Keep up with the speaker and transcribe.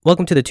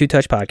Welcome to the Two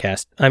Touch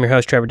Podcast. I'm your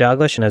host, Trevor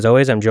Douglas, and as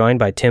always, I'm joined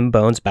by Tim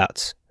Bones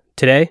Bouts.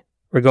 Today,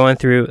 we're going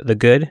through the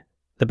good,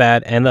 the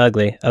bad, and the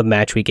ugly of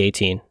Match Week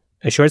 18.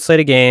 A short slate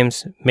of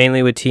games,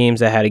 mainly with teams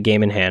that had a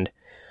game in hand.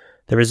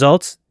 The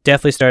results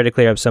definitely started to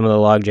clear up some of the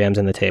log jams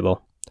in the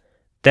table.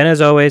 Then,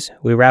 as always,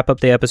 we wrap up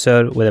the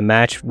episode with a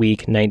Match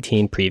Week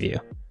 19 preview.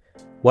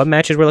 What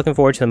matches we're looking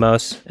forward to the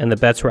most, and the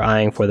bets we're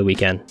eyeing for the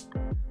weekend.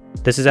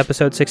 This is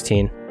episode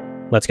 16.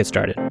 Let's get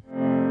started.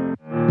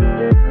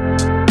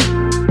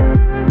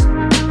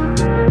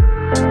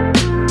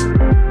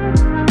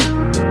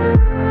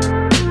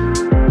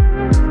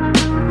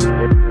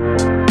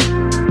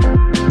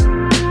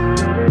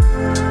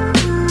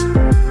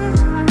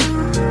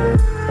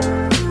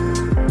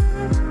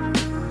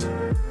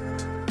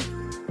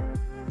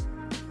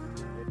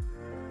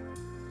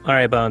 All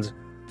right, Bones.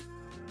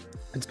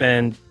 It's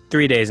been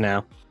 3 days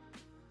now.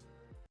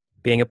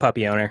 Being a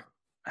puppy owner,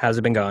 how's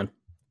it been going?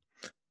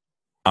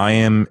 I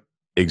am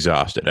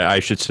exhausted. I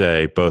should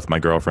say both my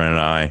girlfriend and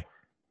I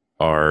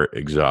are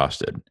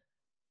exhausted.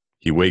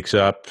 He wakes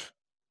up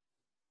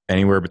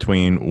anywhere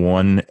between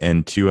 1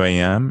 and 2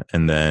 a.m.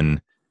 and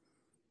then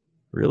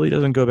really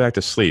doesn't go back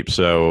to sleep.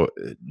 So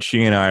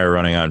she and I are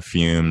running on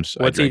fumes.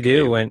 What's he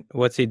do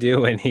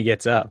when he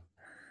gets up?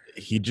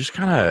 He just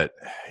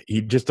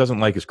doesn't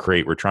like his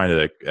crate. We're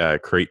trying to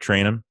crate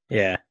train him.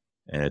 Yeah.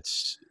 And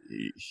it's,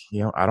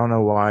 I don't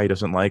know why he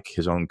doesn't like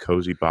his own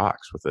cozy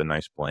box with a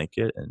nice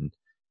blanket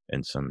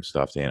and some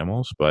stuffed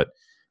animals. But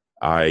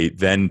I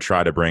then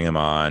try to bring him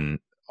on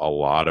a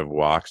lot of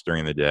walks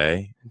during the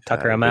day.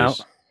 Tucker him out?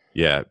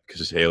 Yeah,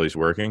 because Haley's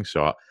working.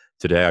 So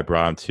today I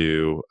brought him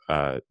to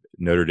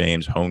Notre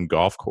Dame's home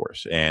golf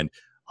course and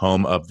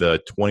home of the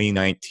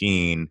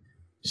 2019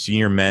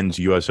 Senior Men's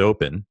U.S.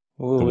 Open.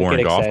 Ooh, the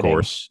Warren Golf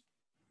Course,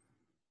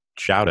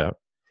 shout out,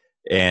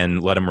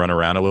 and let him run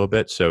around a little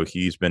bit. So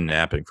he's been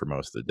napping for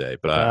most of the day,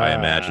 but I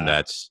imagine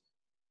that's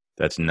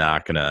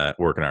not going to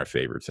work in our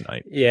favor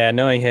tonight. Yeah,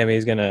 knowing him,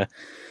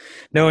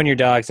 knowing your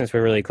dog, since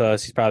we're really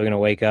close, he's probably going to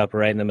wake up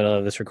right in the middle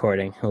of this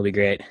recording. It'll be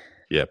great.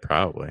 Yeah,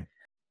 probably.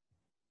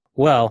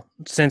 Well,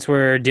 since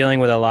we're dealing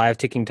with a live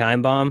ticking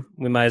time bomb,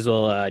 we might as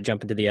well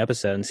jump into the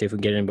episode and see if we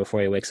can get in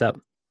before he wakes up.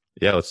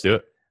 Yeah, let's do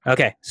it.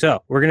 Okay,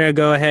 so we're going to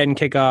go ahead and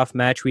kick off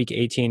Match Week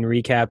 18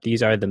 recap.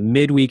 These are the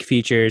midweek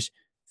fixtures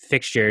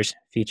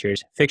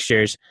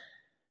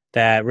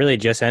that really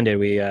just ended.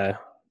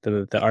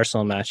 The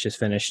Arsenal match just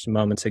finished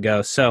moments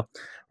ago. So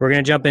we're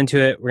going to jump into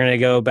it. We're going to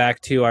go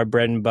back to our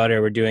bread and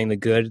butter. We're doing the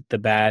good, the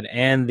bad,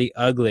 and the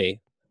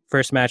ugly.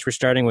 First match we're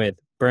starting with,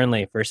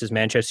 Burnley versus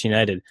Manchester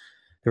United.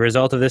 The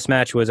result of this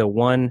match was a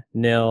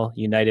 1-0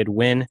 United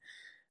win.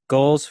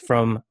 Goals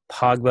from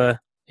Pogba.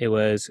 It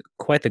was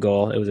quite the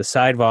goal. It was a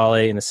side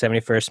volley in the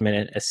 71st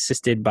minute,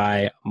 assisted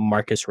by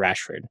Marcus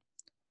Rashford.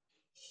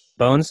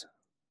 Bones,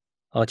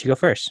 I'll let you go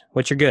first.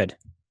 What's your good?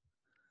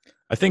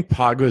 I think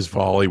Pogba's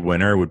volley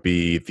winner would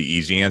be the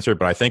easy answer,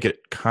 but I think it's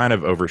kind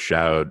of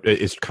overshadowed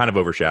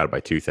by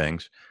two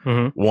things.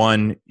 Mm-hmm.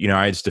 One,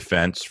 United's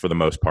defense for the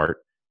most part.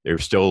 They were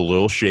still a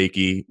little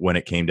shaky when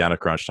it came down to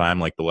crunch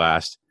time. Like the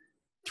last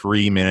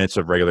 3 minutes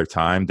of regular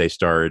time, they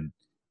started,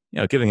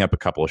 giving up a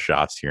couple of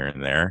shots here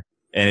and there.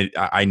 And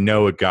I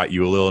know it got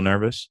you a little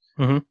nervous.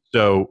 Mm-hmm.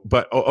 So,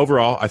 but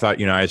overall, I thought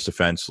United's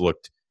defense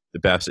looked the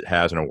best it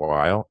has in a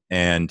while.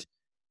 And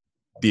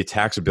the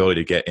attack's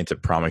ability to get into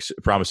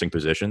promising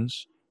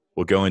positions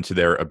will go into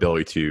their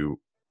ability to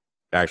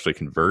actually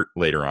convert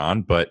later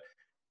on. But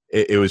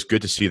it was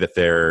good to see that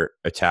their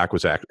attack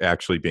was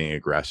actually being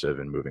aggressive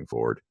and moving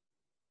forward.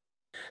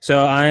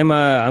 So I'm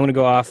going to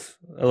go off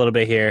a little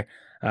bit here.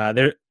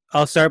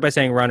 I'll start by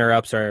saying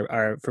runner-ups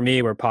are for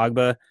me were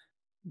Pogba.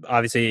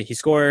 Obviously, he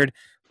scored,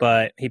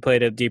 but he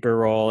played a deeper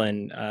role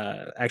and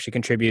actually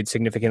contributed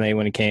significantly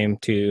when it came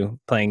to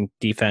playing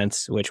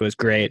defense, which was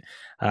great.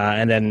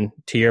 And then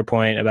to your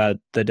point about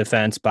the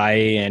defense,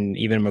 Bailly and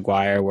even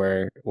Maguire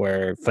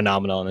were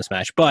phenomenal in this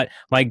match. But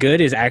my good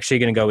is actually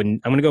going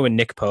to go with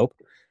Nick Pope.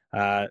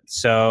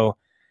 So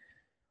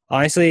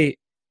honestly,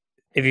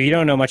 if you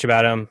don't know much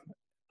about him,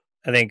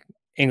 I think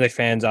English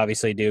fans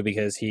obviously do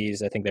because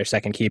he's, I think, their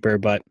second keeper,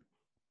 but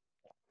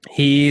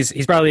he's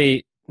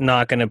probably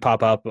not going to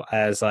pop up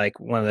as like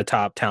one of the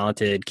top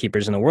talented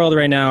keepers in the world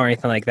right now or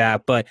anything like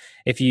that. But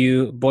if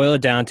you boil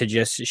it down to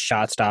just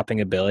shot stopping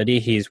ability,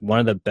 he's one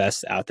of the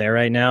best out there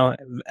right now.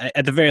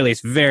 At the very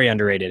least, very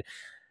underrated.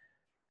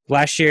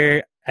 Last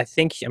year,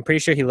 I'm pretty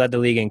sure he led the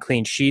league in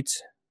clean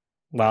sheets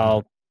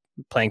while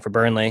playing for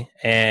Burnley.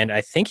 And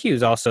I think he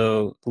was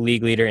also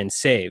league leader in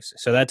saves.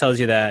 So that tells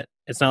you that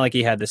it's not like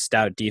he had this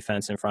stout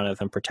defense in front of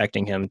him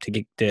protecting him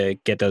to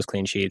get those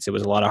clean sheets. It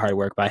was a lot of hard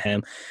work by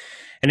him.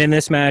 And in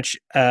this match,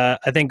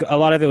 I think a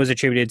lot of it was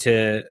attributed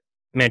to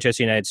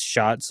Manchester United's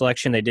shot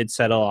selection. They did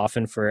settle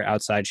often for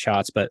outside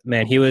shots, but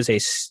man, he was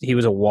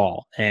a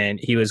wall, and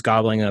he was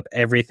gobbling up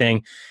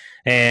everything.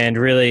 And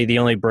really, the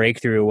only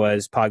breakthrough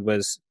was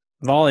Pogba's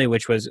volley,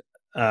 which was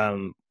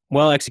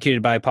well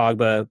executed by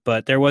Pogba,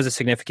 but there was a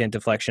significant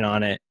deflection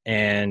on it.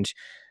 And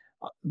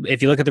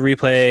if you look at the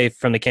replay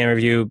from the camera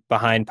view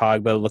behind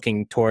Pogba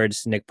looking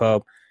towards Nick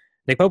Pope,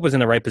 Nick Pope was in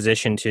the right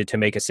position to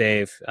make a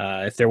save.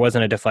 If there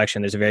wasn't a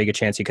deflection, there's a very good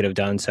chance he could have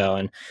done so.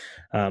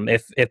 And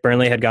if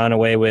Burnley had gone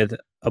away with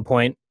a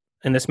point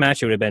in this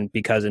match, it would have been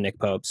because of Nick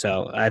Pope.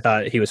 So I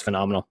thought he was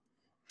phenomenal.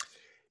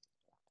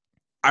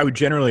 I would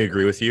generally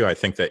agree with you. I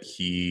think that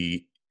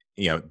he,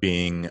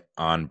 being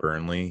on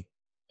Burnley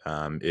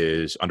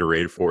is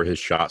underrated for his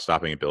shot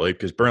stopping ability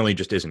because Burnley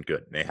just isn't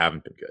good. They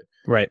haven't been good.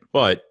 Right.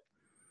 But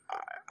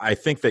I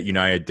think that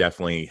United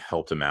definitely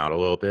helped him out a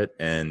little bit.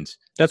 And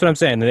that's what I'm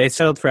saying. They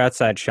settled for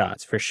outside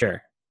shots for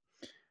sure.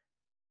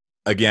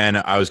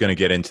 Again, I was going to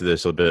get into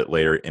this a bit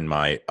later in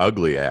my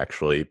ugly,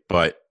 actually,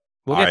 but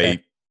we'll get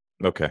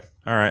there. Okay.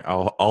 All right.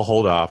 I'll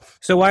hold off.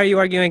 So why are you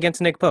arguing against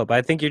Nick Pope?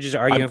 I think you're just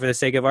arguing for the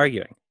sake of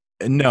arguing.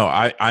 No,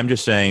 I'm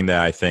just saying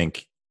that I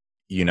think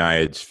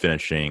United's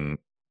finishing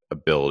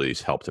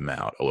abilities helped him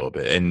out a little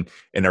bit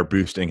and are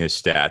boosting his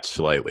stats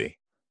slightly.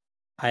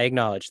 I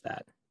acknowledge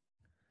that.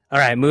 All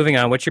right, moving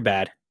on. What's your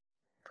bad?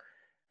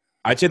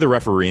 I'd say the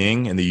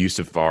refereeing and the use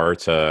of VAR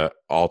to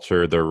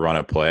alter the run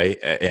of play,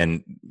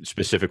 and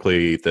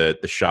specifically the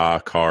Shaw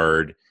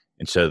card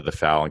instead of the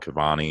foul on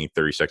Cavani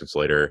 30 seconds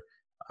later.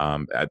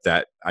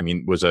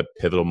 Was a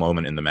pivotal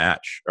moment in the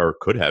match, or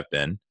could have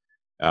been,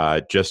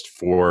 just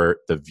for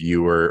the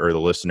viewer or the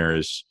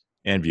listeners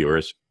and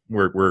viewers.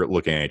 We're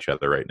looking at each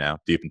other right now,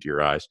 deep into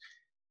your eyes.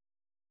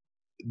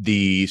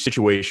 The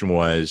situation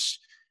was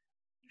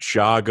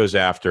Shaw goes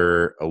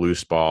after a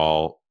loose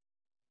ball,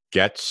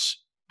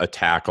 gets a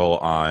tackle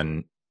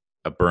on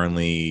a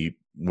Burnley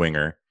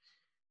winger.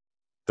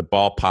 The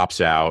ball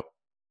pops out.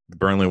 The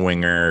Burnley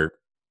winger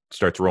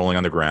starts rolling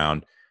on the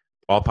ground.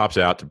 Ball pops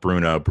out to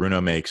Bruno.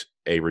 Bruno makes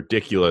a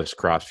ridiculous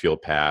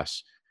cross-field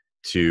pass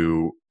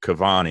to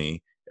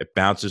Cavani. It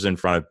bounces in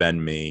front of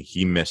Ben Mee.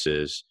 He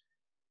misses.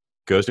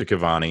 Goes to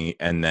Cavani,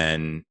 and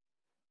then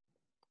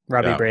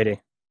Robbie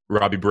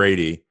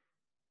Brady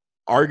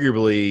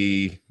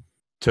arguably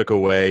took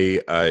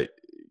away a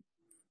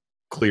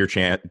clear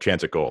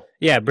chance at goal.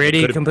 Yeah,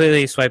 Brady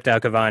completely swiped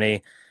out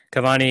Cavani.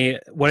 Cavani,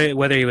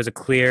 whether he was a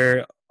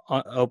clear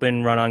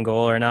open run on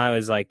goal or not, it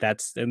was like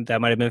that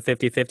might have been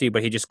 50-50,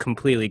 but he just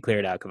completely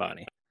cleared out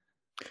Cavani.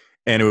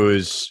 And it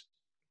was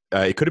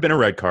it could have been a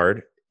red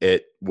card.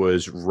 It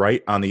was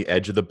right on the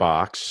edge of the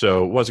box,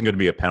 so it wasn't going to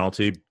be a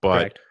penalty, but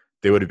correct.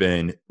 They would have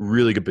been in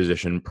really good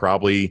position,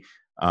 probably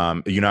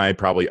United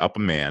probably up a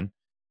man.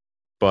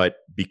 But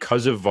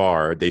because of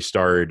VAR, they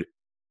started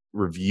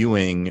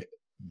reviewing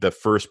the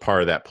first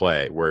part of that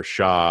play where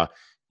Shaw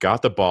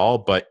got the ball,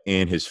 but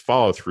in his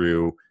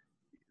follow-through,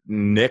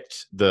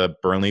 nicked the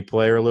Burnley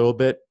player a little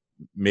bit,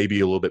 maybe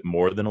a little bit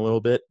more than a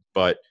little bit,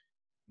 but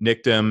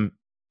nicked him,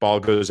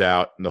 ball goes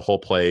out, and the whole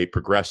play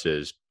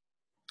progresses.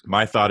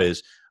 My thought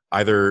is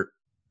either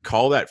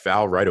call that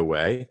foul right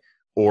away,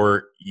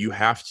 or you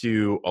have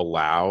to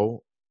allow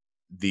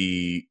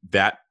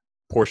that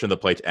portion of the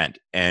play to end.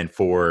 And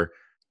for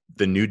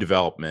the new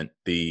development,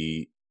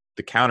 the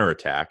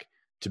counterattack,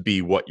 to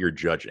be what you're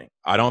judging.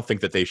 I don't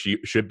think that they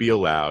should be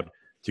allowed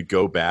to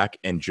go back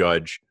and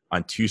judge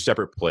on two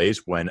separate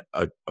plays when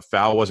a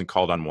foul wasn't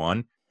called on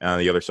one, and on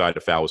the other side a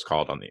foul was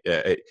called on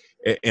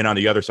and on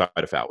the other side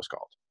a foul was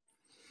called.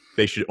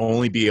 They should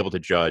only be able to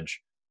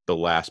judge the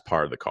last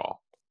part of the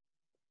call.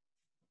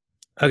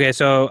 Okay,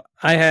 so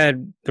I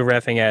had the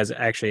reffing as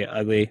actually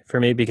ugly for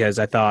me because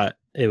I thought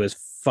it was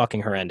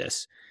fucking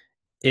horrendous.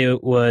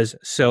 It was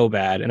so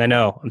bad. And I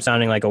know I'm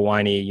sounding like a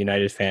whiny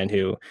United fan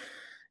who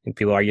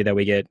people argue that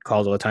we get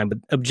calls all the time, but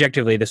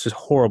objectively, this was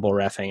horrible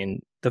reffing.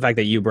 And the fact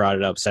that you brought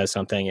it up says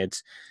something.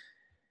 It's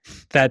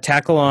that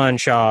tackle on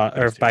Shaw,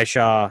 or by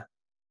Shaw,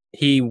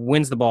 he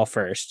wins the ball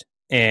first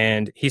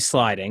and he's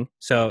sliding.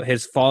 So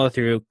his follow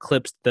through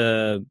clips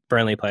the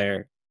Burnley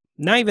player,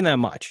 not even that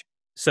much.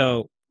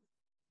 So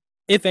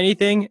if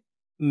anything,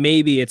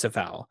 maybe it's a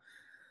foul.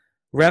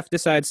 Ref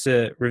decides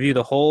to review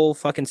the whole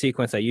fucking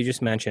sequence that you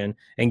just mentioned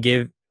and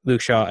give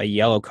Luke Shaw a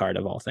yellow card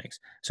of all things.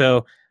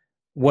 So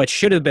what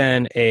should have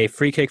been a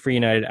free kick for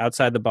United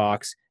outside the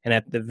box, and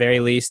at the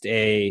very least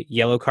a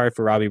yellow card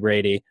for Robbie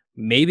Brady,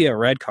 maybe a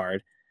red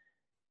card,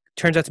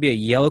 turns out to be a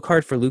yellow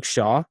card for Luke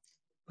Shaw.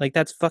 Like,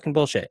 that's fucking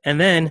bullshit.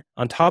 And then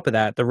on top of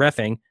that, the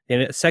reffing,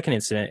 the second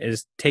incident,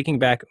 is taking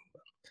back.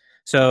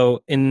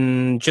 So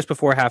in just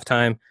before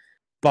halftime,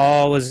 the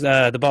ball was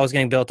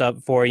getting built up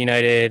for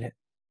United.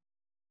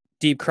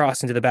 Deep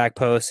cross into the back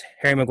post.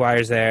 Harry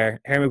Maguire's there.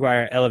 Harry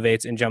Maguire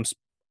elevates and jumps,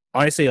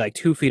 honestly, like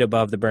 2 feet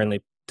above the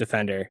Burnley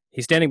defender.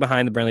 He's standing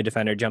behind the Burnley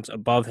defender, jumps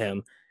above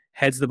him,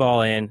 heads the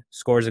ball in,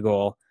 scores a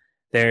goal.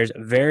 There's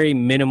very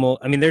minimal,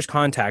 there's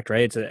contact,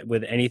 right? It's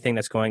with anything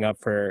that's going up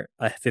for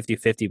a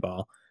 50-50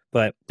 ball,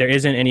 but there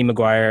isn't any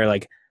Maguire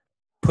like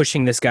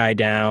pushing this guy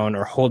down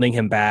or holding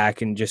him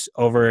back and just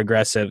over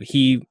aggressive.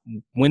 He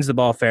wins the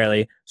ball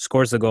fairly,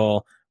 scores the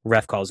goal,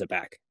 ref calls it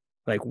back.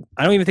 Like,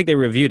 I don't even think they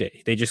reviewed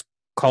it. They just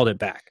called it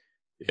back.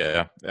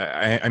 Yeah.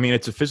 I mean,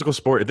 it's a physical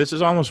sport. This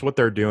is almost what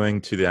they're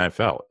doing to the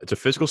NFL. It's a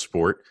physical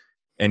sport,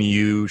 and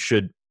you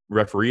should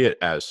referee it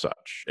as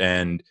such.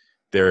 And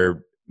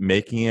they're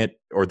making it,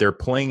 or they're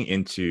playing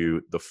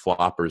into the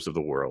floppers of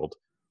the world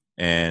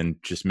and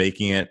just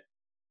making it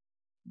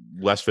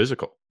less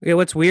physical. Yeah,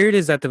 what's weird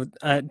is that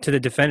to the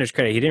defender's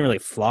credit, he didn't really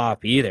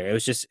flop either. It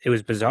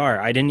was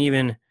bizarre. I didn't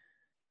even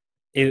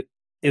it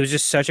it was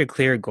just such a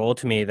clear goal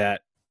to me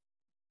that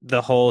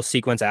the whole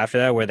sequence after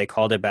that where they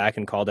called it back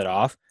and called it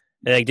off,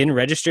 it like didn't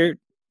register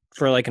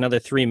for like another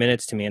 3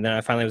 minutes to me, and then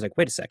I finally was like,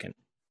 wait a second,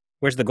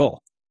 where's the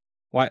goal?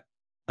 Why?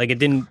 Like it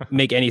didn't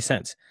make any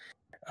sense.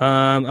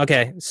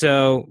 Okay,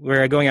 so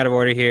we're going out of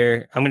order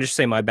here. I'm gonna just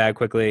say my bad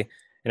quickly,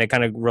 and it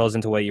kind of rolls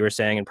into what you were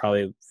saying and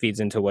probably feeds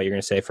into what you're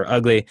gonna say for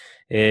ugly.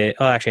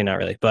 Actually, not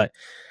really, but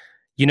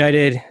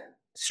United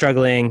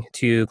struggling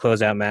to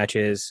close out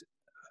matches.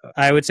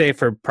 I would say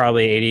for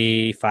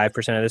probably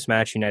 85% of this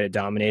match, United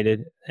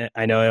dominated.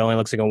 I know it only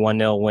looks like a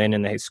 1-0 win,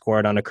 and they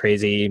scored on a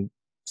crazy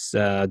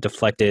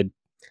deflected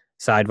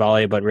side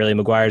volley, but really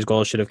Maguire's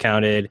goal should have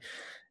counted.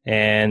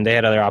 And they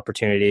had other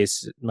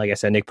opportunities. Like I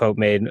said, Nick Pope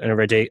made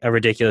a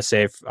ridiculous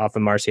save off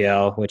of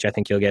Martial, which I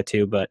think you'll get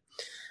to. But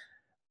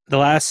the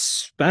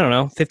last, I don't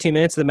know, 15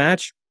 minutes of the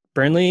match,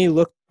 Burnley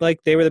looked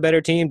like they were the better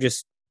team,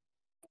 just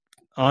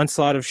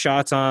onslaught of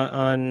shots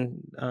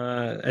on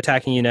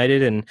attacking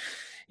United, and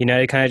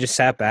United kind of just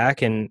sat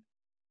back, and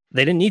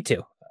they didn't need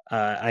to.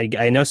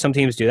 I know some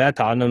teams do that.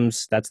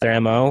 Tottenham's, that's their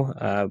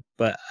MO,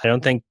 but I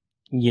don't think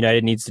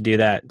United needs to do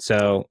that.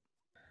 So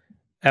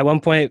at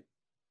one point,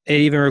 it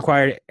even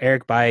required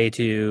Eric Bailly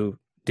to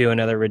do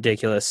another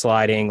ridiculous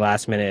sliding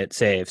last minute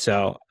save.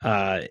 So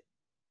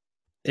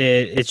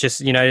it's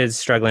just United's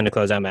struggling to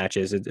close out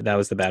matches. That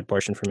was the bad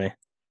portion for me.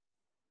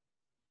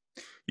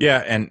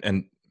 Yeah,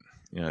 and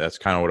that's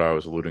kind of what I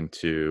was alluding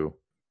to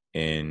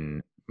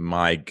in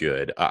my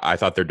good. I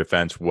thought their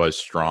defense was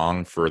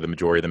strong for the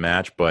majority of the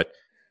match, but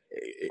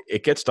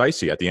it gets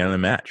dicey at the end of the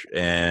match,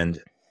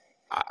 and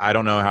I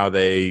don't know how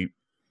they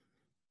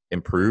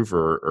improve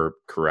or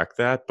correct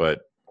that,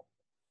 but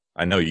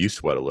I know you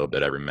sweat a little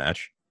bit every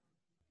match.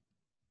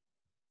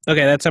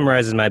 Okay, that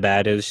summarizes my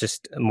bad. It was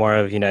just more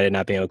of United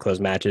not being able to close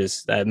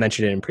matches. I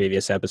mentioned it in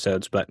previous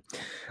episodes, but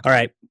all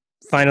right.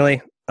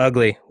 Finally,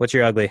 ugly. What's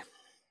your ugly?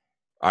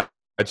 I'd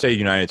say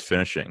United's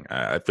finishing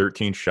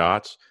 13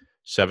 shots,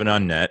 7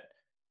 on net.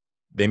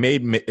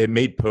 It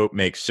made Pope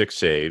make 6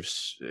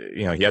 saves.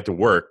 He had to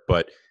work,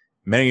 but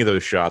many of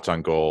those shots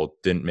on goal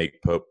didn't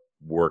make Pope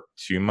work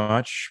too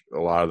much. A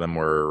lot of them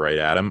were right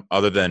at him,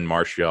 other than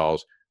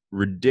Martial's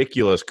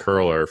ridiculous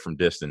curler from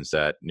distance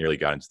that nearly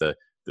got into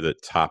the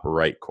top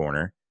right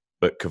corner.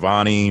 But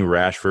Cavani,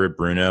 Rashford,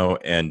 Bruno,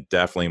 and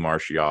definitely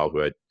Martial, who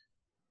had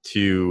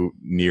 2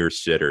 near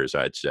sitters,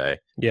 I'd say,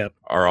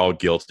 are all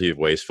guilty of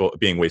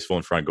being wasteful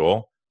in front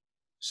goal.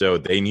 So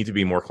they need to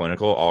be more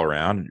clinical all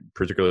around,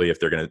 particularly if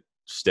they're going to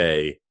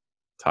stay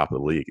top of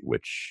the league,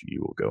 which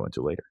you will go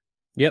into later.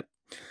 Yep.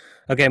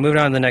 Okay, moving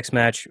on to the next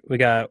match. We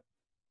got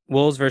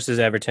Wolves versus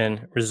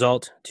Everton.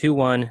 Result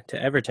 2-1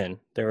 to Everton.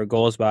 There were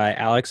goals by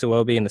Alex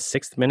Iwobi in the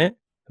 6th minute.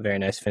 A very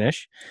nice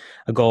finish.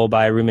 A goal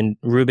by Ruben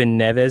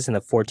Neves in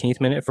the 14th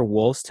minute for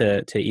Wolves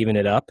to even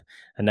it up.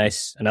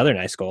 Another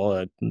nice goal.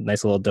 A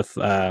nice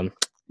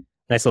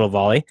little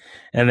volley.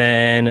 And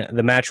then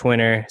the match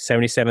winner,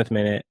 77th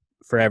minute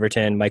for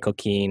Everton, Michael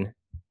Keane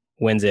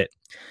wins it.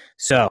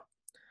 So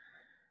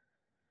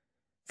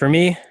for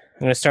me, I'm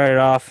going to start it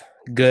off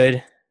good.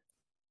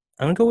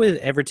 I'm going to go with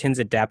Everton's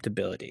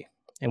adaptability.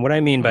 And what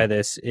I mean by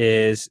this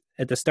is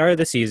at the start of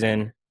the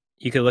season,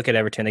 you could look at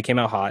Everton. They came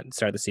out hot at the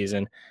start of the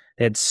season.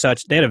 They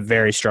had a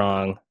very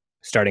strong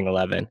starting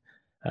 11.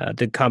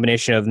 The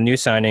combination of new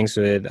signings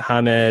with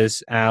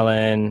James,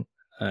 Allen,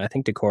 I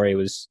think Decore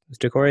was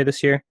Decore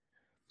this year.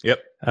 Yep.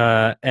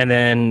 And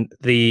then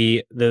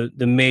the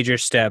major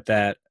step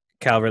that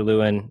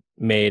Calvert-Lewin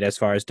made as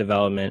far as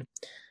development.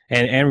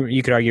 And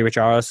you could argue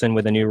Richarlison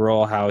with a new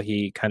role, how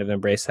he kind of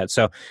embraced that.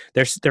 So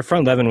their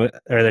front 11 or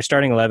their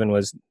starting 11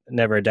 was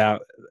never a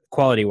doubt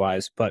quality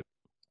wise, but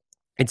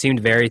it seemed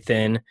very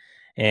thin.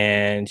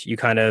 And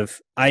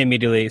I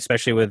immediately,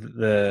 especially with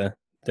the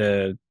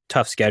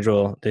tough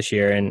schedule this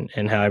year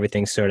and how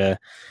everything's sort of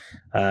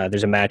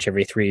there's a match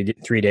every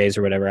three days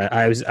or whatever.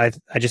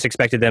 I just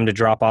expected them to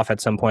drop off at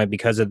some point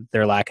because of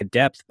their lack of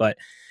depth, but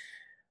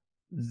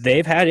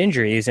they've had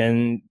injuries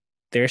and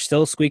they're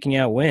still squeaking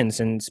out wins.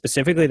 And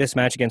specifically this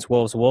match against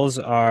Wolves. Wolves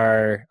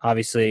are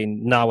obviously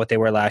not what they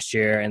were last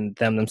year, and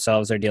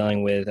themselves are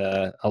dealing with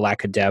a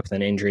lack of depth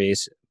and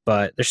injuries,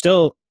 but they're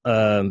still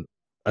a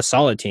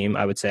solid team,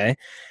 I would say.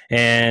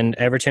 And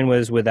Everton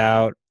was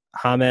without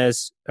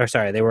James,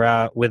 they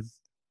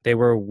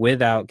were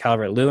without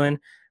Calvert-Lewin,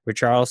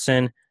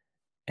 Richarlison,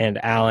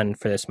 and Allen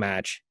for this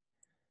match.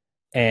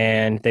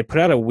 And they put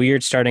out a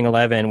weird starting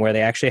 11 where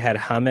they actually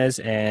had James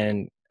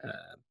and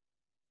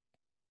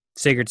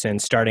Sigurdsson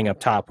starting up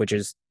top, which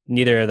is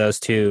neither of those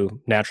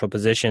two natural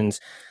positions.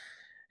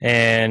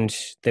 And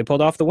they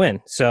pulled off the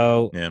win.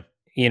 So,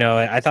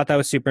 I thought that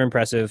was super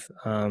impressive.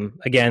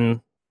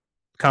 Again,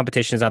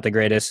 competition is not the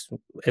greatest.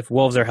 If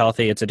Wolves are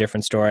healthy, it's a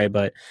different story,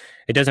 but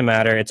it doesn't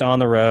matter. It's on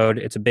the road.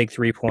 It's a big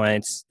 3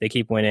 points. They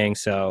keep winning.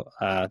 So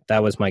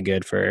that was my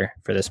good for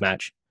this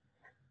match.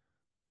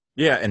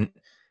 Yeah. And,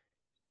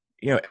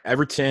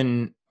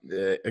 Everton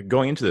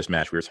going into this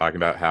match, we were talking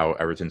about how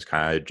Everton's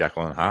kind of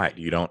Jekyll and Hyde.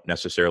 You don't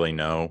necessarily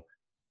know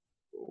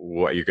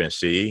what you're going to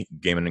see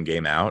game in and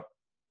game out.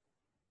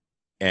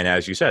 And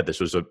as you said, this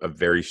was a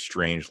very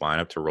strange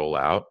lineup to roll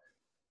out,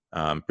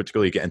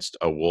 particularly against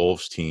a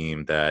Wolves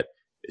team that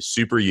is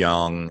super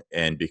young.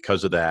 And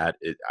because of that,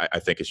 I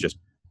think it's just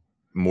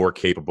more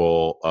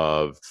capable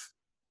of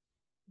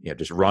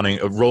just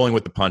rolling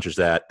with the punches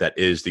that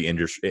is the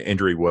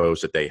injury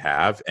woes that they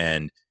have,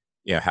 and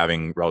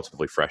having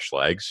relatively fresh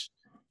legs.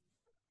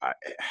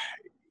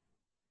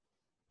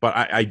 But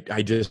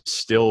I just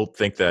still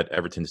think that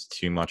Everton's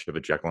too much of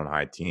a Jekyll and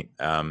Hyde team.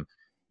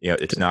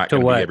 It's not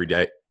going to be every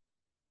day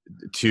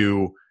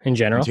to in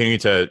general continue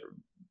to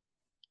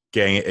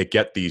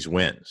get these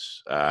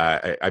wins.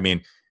 I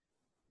mean,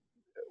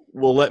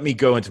 well, let me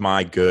go into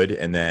my good,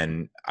 and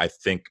then I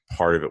think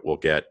part of it will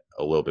get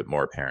a little bit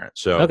more apparent.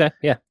 So, okay,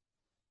 yeah.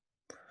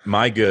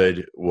 My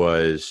good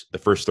was the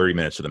first 30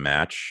 minutes of the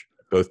match.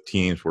 Both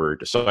teams were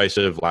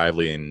decisive,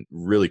 lively, and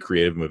really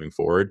creative moving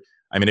forward.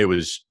 I mean, it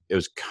was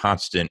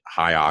constant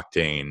high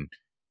octane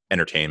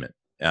entertainment,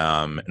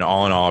 and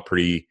all in all, a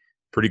pretty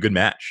good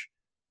match.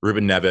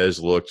 Ruben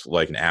Neves looked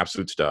like an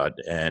absolute stud,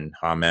 and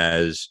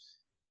James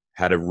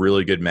had a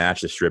really good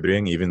match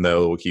distributing, even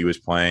though he was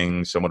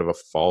playing somewhat of a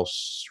false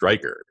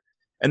striker.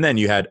 And then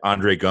you had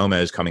Andre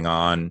Gomez coming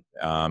on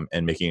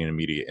and making an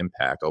immediate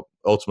impact,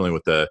 ultimately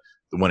with the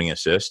winning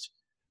assist.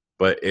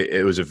 But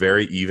it was a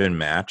very even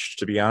match,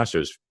 to be honest. It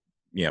was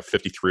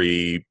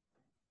 53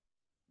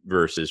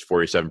 versus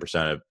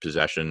 47% of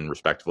possession,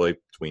 respectively,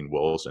 between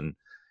Wolves and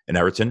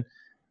Everton.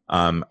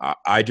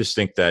 I just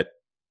think that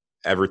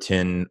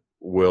Everton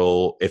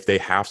will, if they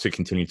have to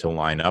continue to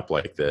line up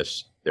like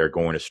this, they're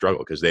going to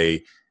struggle because they're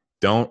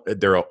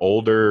an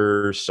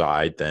older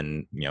side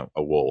than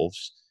a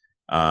Wolves.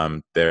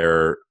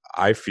 They're,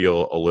 I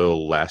feel, a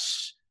little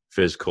less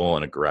physical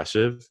and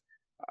aggressive.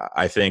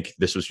 I think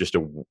this was just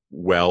a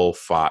well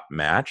fought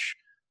match,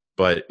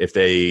 but if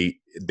they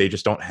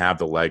just don't have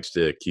the legs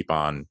to keep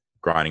on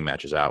grinding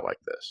matches out like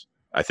this,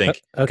 I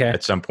think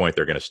at some point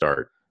they're going to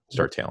start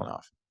tailing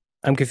off.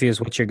 I'm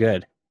confused. What's your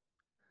good?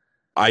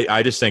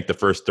 I just think the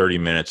first 30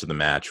 minutes of the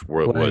match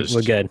was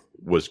good.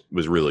 Was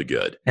really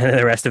good, and then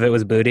the rest of it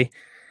was booty.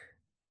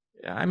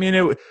 I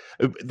mean,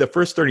 the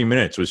first 30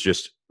 minutes was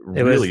just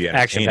really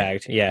action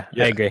packed. Yeah,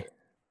 I agree.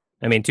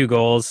 I mean, 2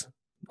 goals,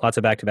 lots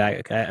of back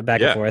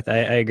and forth. I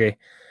agree.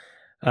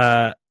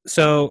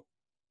 So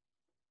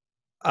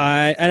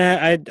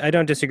I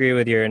don't disagree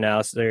with your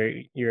analysis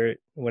or your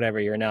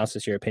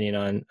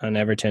opinion on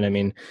Everton. I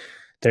mean,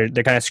 they're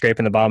kind of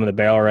scraping the bottom of the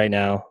barrel right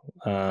now.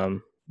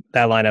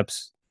 That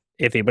lineup's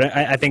iffy, but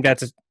I think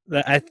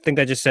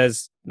that just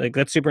says, like,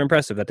 that's super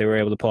impressive that they were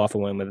able to pull off a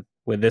win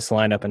with this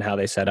lineup and how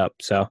they set up.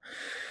 So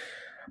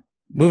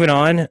moving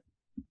on,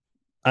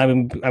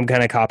 I'm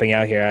kind of copping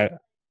out here.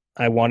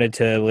 I wanted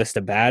to list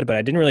a bad, but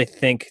I didn't really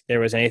think there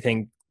was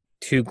anything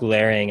too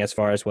glaring as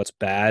far as what's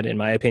bad, in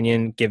my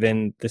opinion,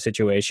 given the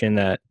situation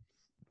that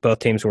both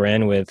teams were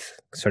in with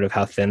sort of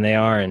how thin they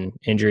are and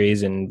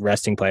injuries and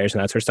resting players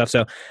and that sort of stuff.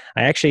 So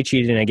I actually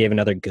cheated and I gave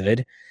another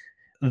good.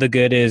 The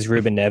good is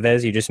Ruben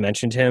Neves. You just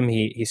mentioned him.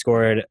 He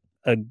scored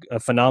a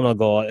phenomenal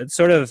goal. It's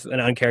sort of an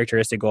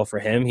uncharacteristic goal for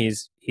him.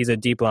 He's a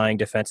deep-lying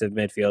defensive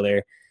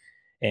midfielder,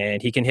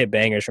 and he can hit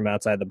bangers from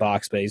outside the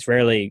box, but he's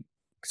rarely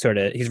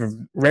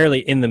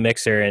in the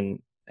mixer and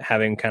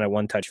having kind of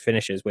one-touch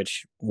finishes,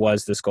 which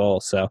was this goal.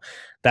 So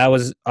that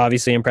was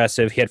obviously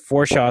impressive. He had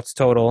 4 shots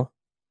total,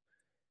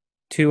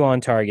 2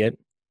 on target.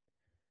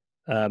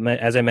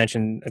 As I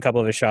mentioned, a couple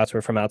of his shots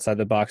were from outside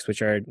the box,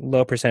 which are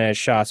low percentage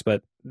shots,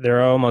 but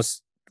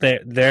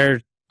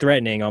they're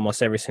threatening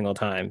almost every single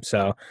time.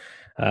 So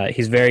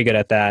he's very good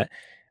at that.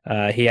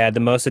 He had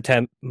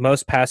the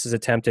most passes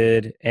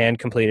attempted and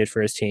completed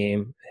for his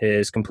team.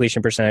 His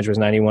completion percentage was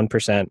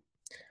 91%.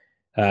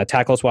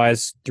 Tackles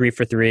wise, 3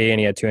 for 3, and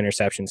he had 2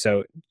 interceptions.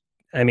 So,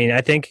 I mean,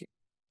 I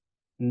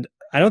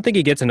don't think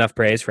he gets enough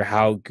praise for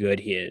how good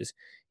he is.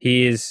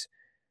 He's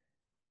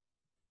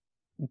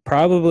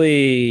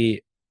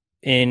probably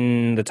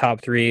in the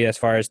top 3 as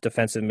far as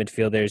defensive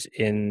midfielders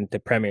in the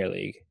Premier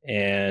League,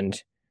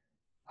 and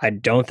I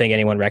don't think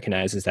anyone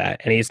recognizes that.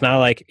 And he's not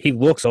like, he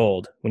looks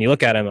old. When you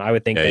look at him, I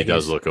would think that he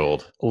does look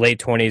old. Late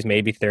 20s,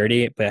 maybe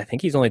 30, but I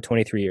think he's only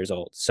 23 years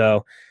old.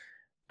 So,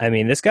 I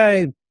mean, this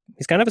guy,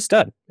 he's kind of a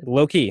stud,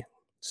 low key.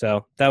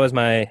 So that was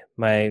my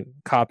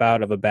cop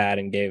out of a bad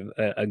and gave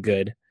a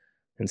good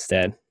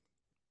instead.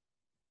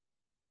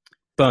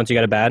 Bones, you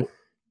got a bad?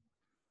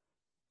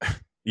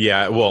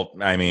 Yeah, well,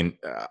 I mean,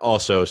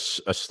 also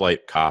a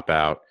slight cop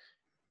out.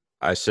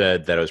 I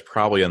said that it was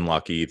probably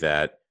unlucky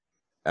that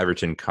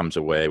Everton comes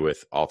away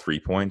with all 3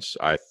 points.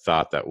 I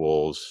thought that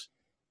Wolves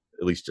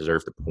at least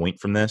deserved a point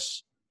from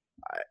this.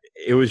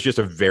 It was just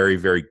a very,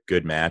 very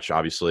good match.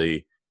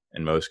 Obviously,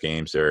 in most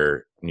games,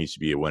 there needs to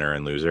be a winner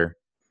and loser.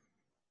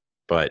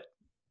 But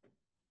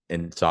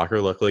in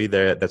soccer, luckily,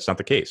 that's not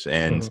the case.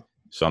 And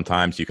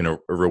sometimes you can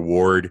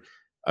reward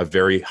a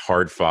very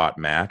hard-fought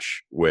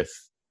match with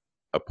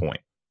a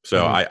point.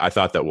 So I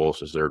thought that Wolves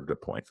deserved a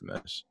point from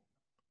this.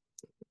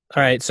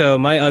 All right. So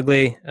my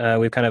ugly,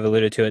 we've kind of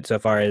alluded to it so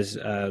far, is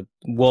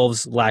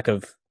Wolves' lack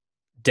of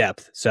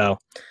depth. So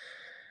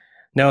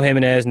no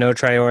Jimenez, no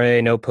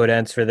Traore, no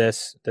Podence for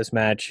this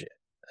match.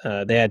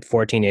 They had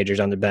 4 teenagers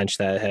on the bench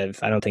that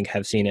I don't think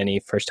have seen any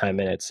first time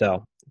minutes.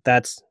 So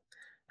that's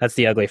that's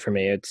the ugly for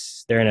me.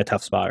 They're in a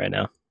tough spot right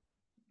now.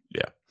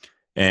 Yeah.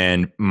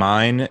 And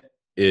mine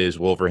is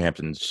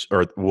Wolverhampton's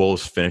or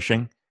Wolves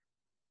finishing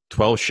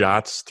 12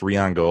 shots, 3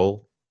 on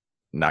goal.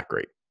 Not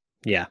great.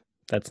 Yeah,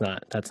 that's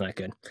not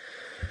good.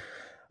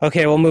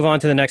 Okay, we'll move on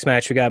to the next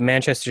match. We got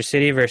Manchester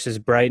City versus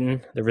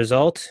Brighton. The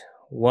result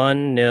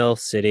 1-0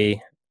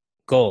 City.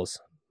 Goals.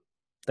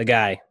 The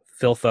guy,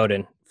 Phil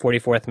Foden,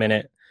 44th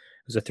minute.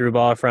 It was a through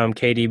ball from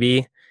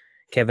KDB,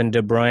 Kevin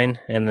De Bruyne,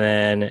 and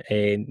then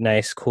a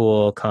nice,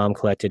 cool, calm,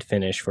 collected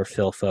finish for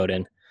Phil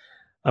Foden.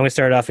 I'm going to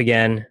start off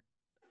again.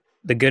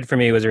 The good for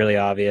me was really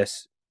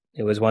obvious.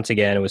 It was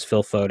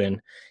Phil Foden.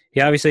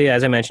 He obviously,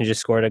 as I mentioned,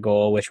 just scored a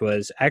goal, which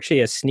was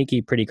actually a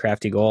sneaky, pretty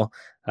crafty goal.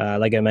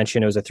 Like I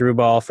mentioned, it was a through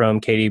ball from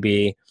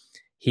KDB.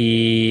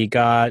 He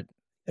got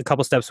a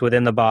couple steps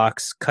within the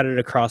box, cut it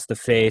across the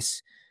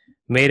face,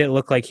 made it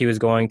look like he was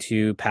going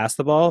to pass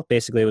the ball.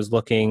 Basically, was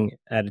looking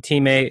at a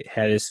teammate,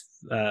 had his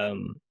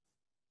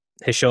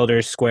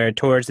shoulders squared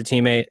towards the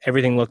teammate.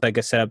 Everything looked like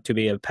a setup to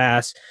be a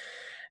pass,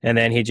 and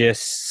then he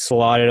just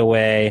slotted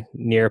away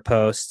near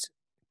post.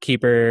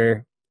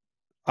 Keeper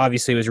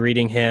obviously was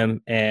reading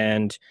him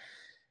and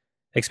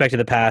expected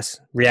the pass,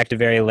 reacted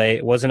very late.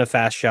 It wasn't a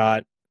fast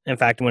shot. In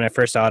fact, when I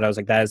first saw it, I was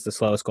like, that is the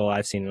slowest goal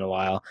I've seen in a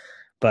while.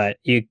 But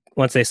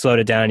once they slowed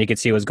it down, you could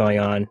see what was going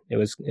on. It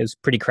was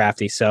pretty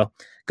crafty. So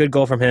good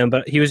goal from him.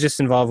 But he was just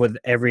involved with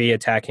every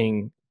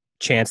attacking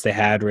chance they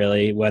had,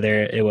 really,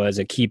 whether it was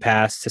a key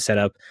pass to set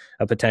up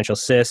a potential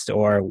assist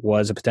or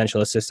was a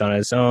potential assist on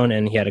his own.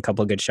 And he had a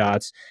couple of good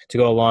shots to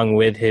go along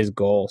with his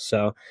goal.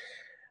 So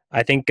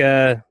I think,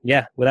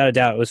 without a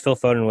doubt, it was Phil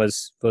Foden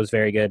was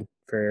very good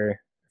for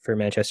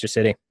Manchester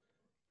City.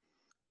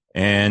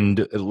 And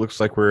it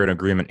looks like we're in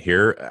agreement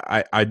here.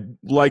 I'd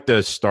like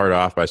to start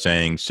off by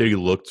saying City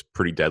looked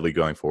pretty deadly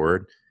going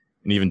forward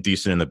and even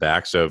decent in the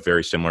back, so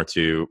very similar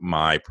to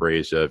my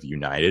praise of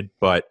United.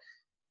 But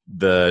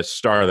the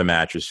star of the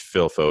match is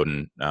Phil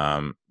Foden.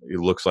 It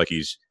looks like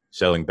he's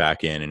settling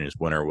back in, and his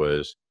winner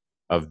was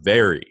a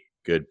very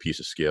good piece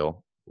of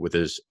skill with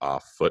his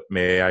off foot,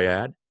 may I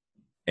add.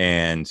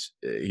 And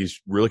he's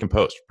really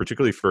composed,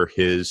 particularly for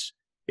his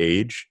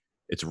age.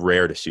 It's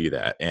rare to see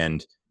that.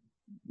 And,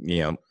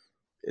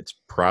 it's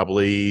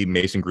probably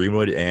Mason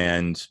Greenwood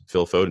and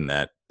Phil Foden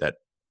that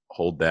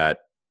hold that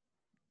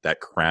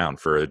crown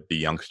for the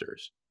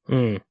youngsters.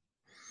 Mm,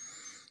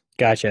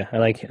 gotcha. I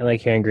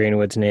like hearing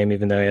Greenwood's name,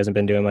 even though he hasn't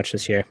been doing much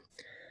this year.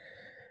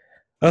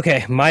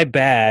 Okay, my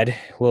bad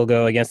will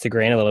go against the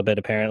grain a little bit,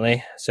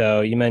 apparently.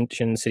 So you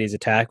mentioned City's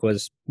attack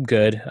was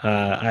good.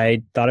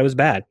 I thought it was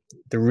bad.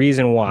 The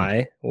reason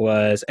why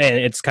was, and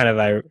it's kind of,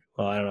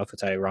 well, I don't know if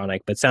it's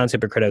ironic, but it sounds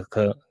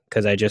hypocritical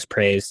because I just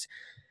praised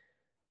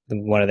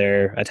one of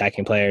their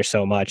attacking players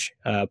so much.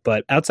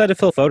 But outside of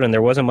Phil Foden,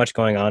 there wasn't much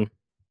going on.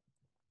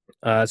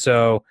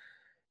 So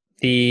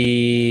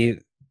the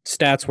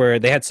stats were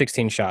they had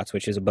 16 shots,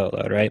 which is a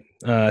boatload,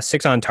 right?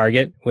 6 on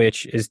target,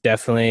 which is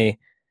definitely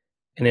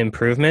an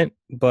improvement,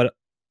 but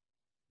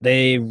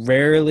they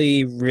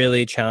rarely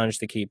really challenged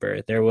the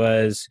keeper.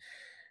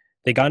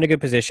 They got into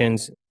good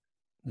positions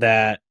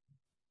that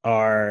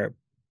are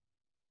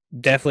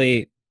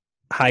definitely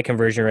high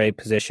conversion rate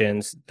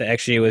positions. The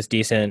XG was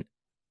decent,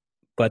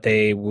 but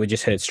they would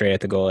just hit it straight at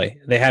the goalie.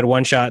 They had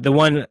one shot. The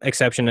one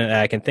exception that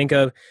I can think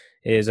of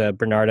is a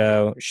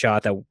Bernardo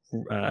shot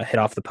that hit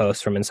off the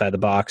post from inside the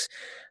box.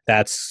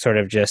 That's sort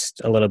of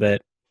just a little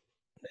bit,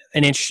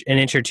 an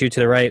inch or two to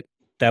the right.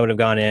 That would have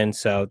gone in.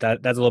 So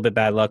that's a little bit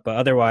bad luck. But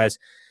otherwise,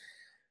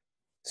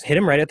 hit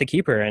him right at the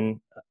keeper. And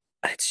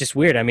it's just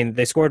weird. I mean,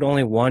 they scored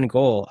only one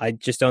goal. I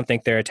just don't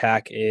think their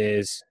attack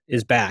is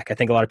back. I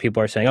think a lot of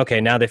people are saying, okay,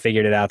 now they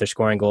figured it out. They're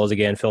scoring goals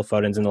again. Phil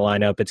Foden's in the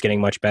lineup. It's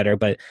getting much better,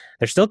 but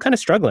they're still kind of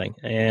struggling.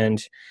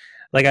 And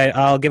like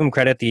I'll give them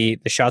credit. The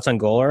shots on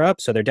goal are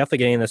up, so they're definitely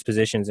getting in those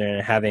positions and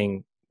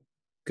having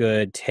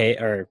good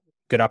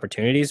good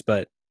opportunities.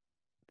 But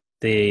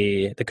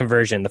the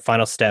conversion, the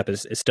final step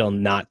is still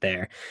not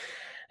there.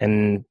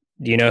 And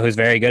who's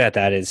very good at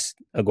that is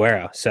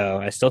Aguero. So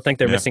I still think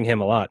they're missing him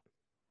a lot.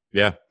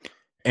 Yeah.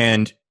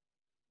 And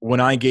when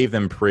I gave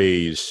them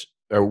praise,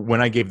 or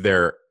when I gave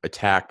their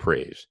attack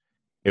praise,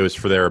 it was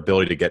for their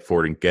ability to get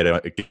forward and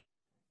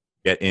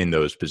get in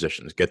those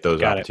positions, get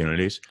those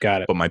opportunities.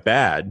 Got it. But my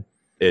bad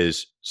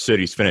is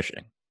City's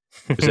finishing.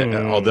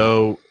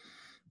 Although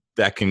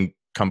that can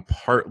come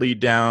partly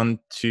down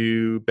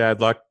to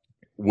bad luck,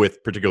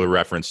 with particular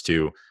reference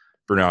to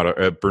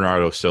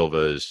Bernardo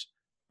Silva's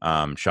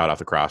shot off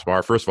the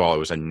crossbar. First of all, it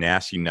was a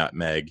nasty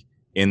nutmeg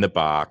in the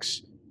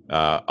box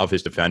of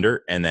his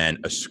defender, and then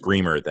a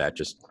screamer that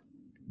just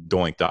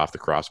doinked off the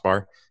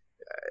crossbar.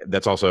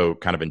 That's also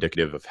kind of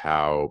indicative of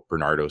how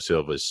Bernardo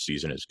Silva's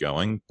season is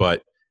going.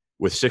 But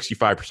with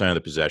 65% of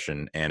the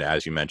possession, and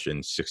as you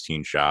mentioned,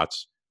 16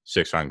 shots,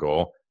 6 on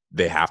goal,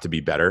 they have to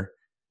be better.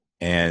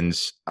 And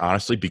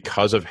honestly,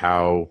 because of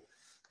how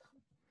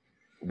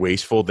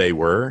wasteful they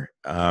were,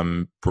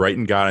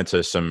 Brighton got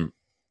into some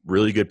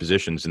really good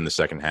positions in the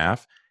second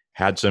half,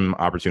 had some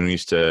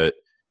opportunities to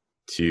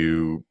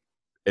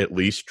at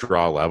least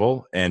draw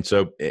level. And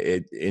so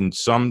in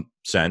some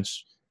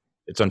sense,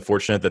 it's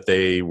unfortunate that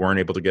they weren't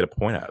able to get a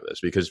point out of this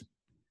because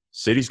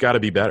City's got to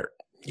be better.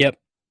 Yep.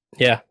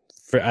 Yeah.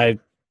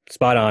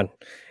 Spot on.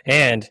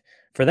 And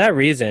for that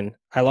reason,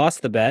 I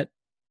lost the bet.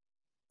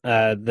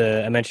 I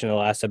mentioned in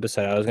the last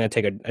episode, I was going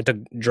to I took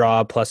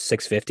draw plus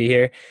 650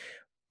 here,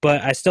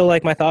 but I still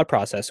like my thought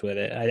process with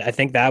it. I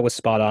think that was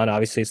spot on.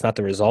 Obviously, it's not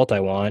the result I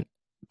want,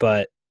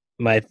 but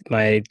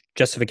my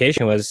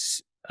justification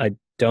was I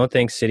don't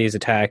think City's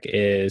attack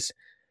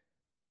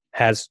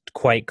has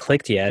quite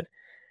clicked yet.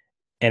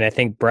 And I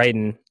think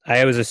Brighton,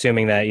 I was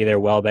assuming that either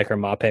Welbeck or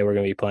Mape were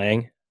going to be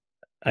playing.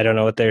 I don't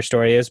know what their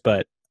story is,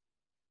 but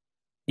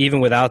even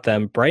without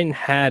them, Brighton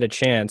had a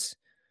chance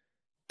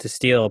to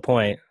steal a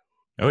point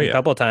a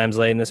couple of times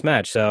late in this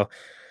match. So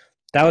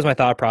that was my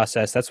thought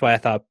process. That's why I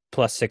thought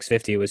plus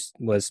 650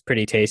 was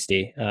pretty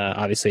tasty.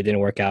 Obviously, it didn't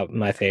work out in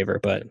my favor,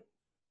 but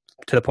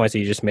to the points that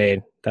you just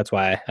made, that's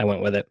why I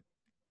went with it.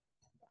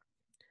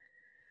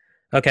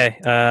 Okay.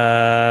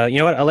 You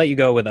know what? I'll let you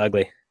go with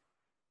ugly.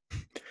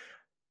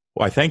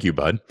 Why, thank you,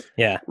 bud.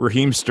 Yeah.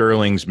 Raheem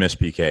Sterling's miss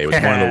PK was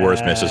one of the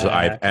worst misses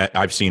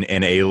I've seen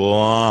in a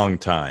long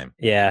time.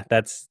 Yeah,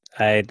 that's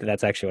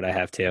actually what I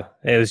have too.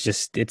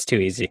 It's too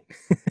easy.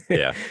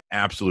 Yeah,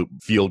 absolute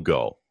field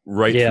goal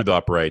right through the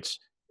uprights.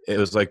 It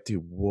was like,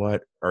 dude,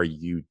 what are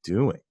you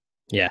doing?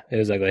 Yeah, it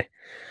was ugly.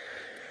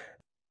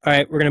 All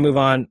right, we're gonna move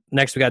on.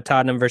 Next, we got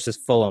Tottenham versus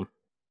Fulham.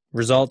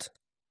 Result: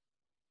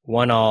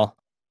 1-1.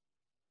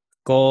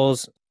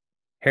 Goals: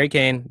 Harry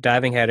Kane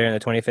diving header in the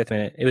 25th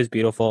minute. It was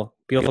beautiful.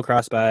 Beautiful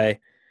cross by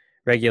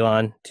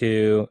Reguilon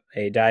to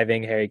a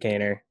diving Harry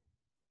Kaner.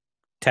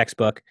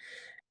 Textbook.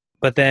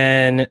 But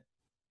then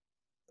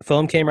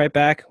Fulham came right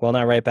back. Well,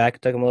 not right back.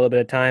 It took them a little bit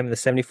of time. The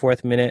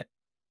 74th minute,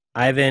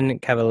 Ivan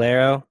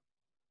Cavallero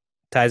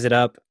ties it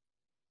up.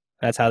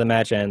 That's how the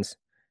match ends.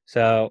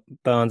 So,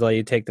 Bones, I'll let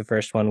you take the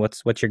first one.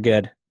 What's your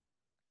good?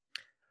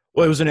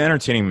 Well, it was an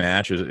entertaining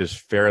match. It was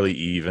fairly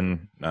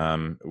even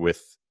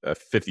with a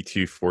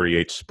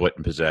 52-48 split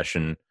in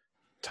possession,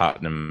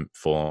 Tottenham,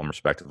 Fulham,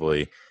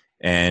 respectively.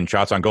 And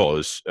shots on goal.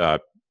 It was,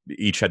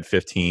 each had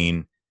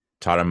 15.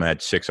 Tottenham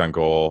had 6 on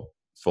goal.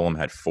 Fulham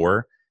had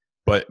 4.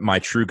 But my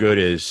true good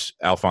is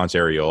Alphonse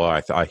Areola. I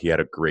thought he had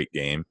a great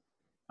game.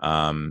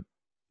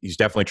 He's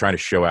definitely trying to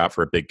show out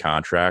for a big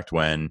contract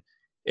when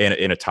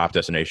in a top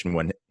destination.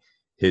 When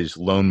his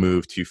loan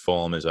move to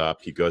Fulham is up,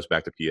 he goes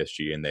back to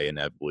PSG and they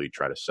inevitably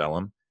try to sell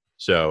him.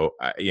 So,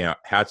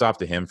 hats off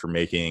to him for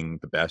making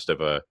the best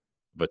of a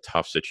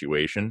tough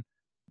situation.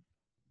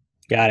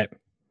 Got it.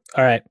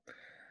 All right.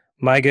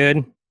 My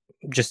good,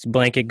 just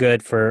blanket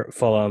good for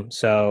Fulham.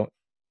 So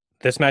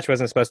this match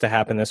wasn't supposed to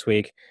happen this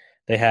week.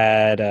 They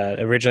had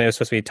originally it was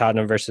supposed to be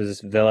Tottenham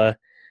versus Villa.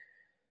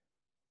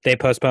 They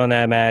postponed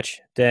that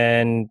match.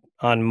 Then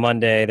on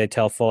Monday, they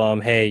tell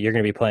Fulham, hey, you're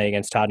going to be playing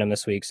against Tottenham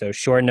this week. So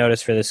short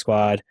notice for this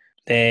squad.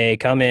 They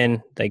come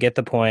in, they get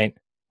the point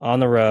on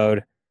the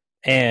road.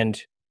 And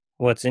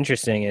what's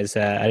interesting is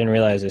that I didn't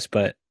realize this,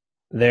 but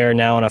they're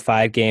now on a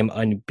 5-game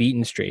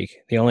unbeaten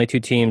streak. The only 2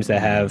 teams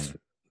that have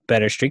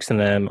better streaks than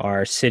them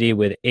are City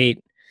with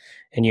 8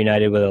 and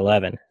United with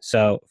 11.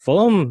 So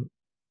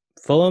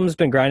Fulham's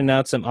been grinding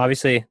out some,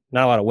 obviously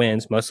not a lot of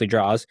wins, mostly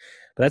draws,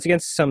 but that's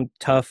against some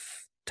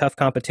tough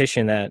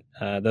competition that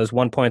those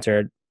 1 points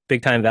are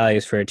big time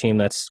values for a team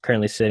that's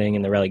currently sitting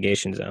in the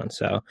relegation zone.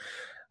 So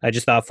I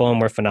just thought Fulham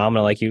were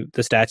phenomenal. Like the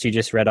stats you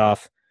just read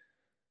off,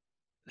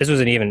 this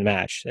was an even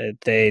match.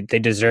 They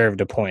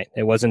deserved a point.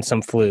 It wasn't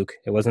some fluke.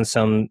 It wasn't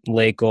some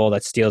late goal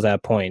that steals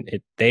that point.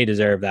 They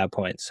deserved that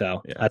point.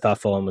 So I thought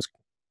Fulham was,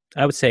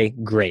 I would say,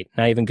 great.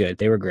 Not even good.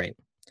 They were great.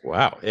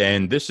 Wow.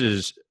 And this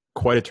is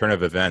quite a turn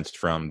of events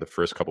from the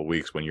first couple of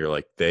weeks when you're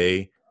like,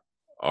 they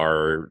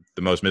are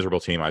the most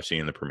miserable team I've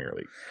seen in the Premier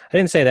League. I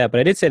didn't say that, but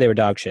I did say they were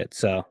dog shit.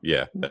 So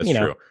yeah, that's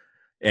true.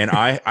 And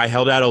I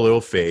held out a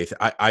little faith.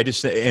 I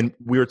just, and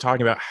we were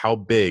talking about how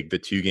big the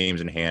 2 games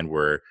in hand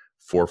were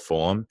for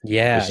Fulham.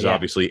 Yeah. This is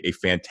obviously a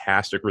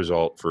fantastic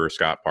result for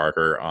Scott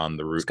Parker on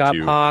the route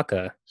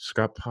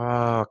Scott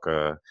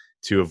Parker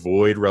to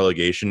avoid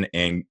relegation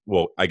and,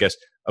 well, I guess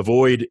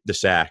avoid the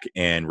sack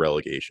and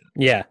relegation.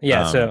 Yeah.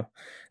 So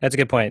that's a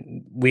good point.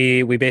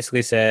 We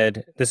basically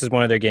said this is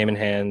one of their game in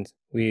hand.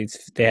 They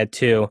had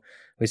 2.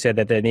 We said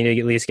that they needed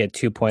to at least get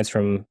 2 points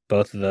from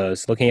both of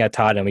those. Looking at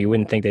Tottenham, you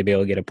wouldn't think they'd be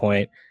able to get a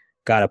point.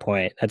 Got a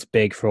point. That's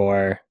big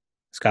for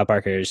Scott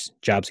Parker's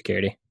job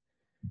security.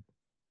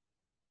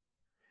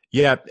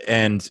 Yeah,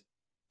 and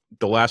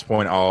the last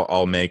point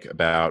I'll make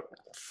about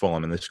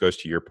Fulham, and this goes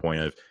to your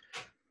point of,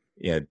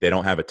 they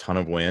don't have a ton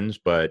of wins,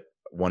 but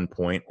 1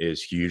 point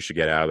is huge to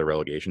get out of the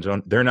relegation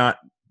zone. They're not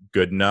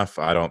good enough,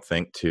 I don't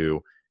think,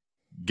 to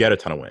get a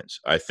ton of wins.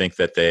 I think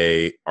that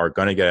they are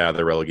going to get out of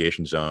the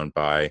relegation zone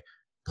by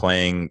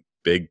playing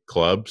big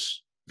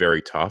clubs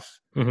very tough.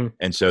 Mm-hmm.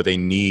 And so they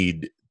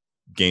need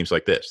games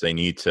like this. They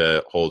need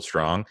to hold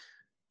strong.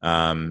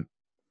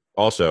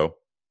 Also,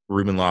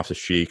 Ruben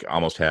Loftus-Cheek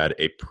almost had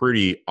a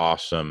pretty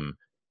awesome.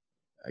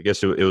 I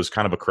guess it was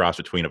kind of a cross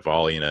between a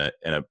volley and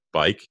a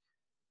bike.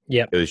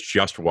 Yeah, it was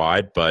just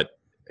wide, but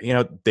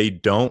they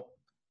don't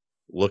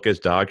look as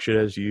dog shit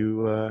as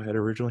you had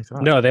originally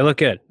thought. No, they look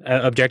good.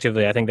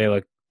 Objectively, I think they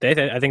look.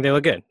 I think they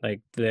look good.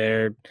 Like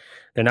they're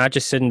not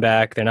just sitting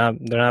back. They're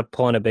not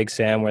pulling a Big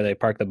Sam where they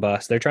park the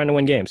bus. They're trying to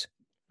win games.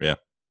 Yeah.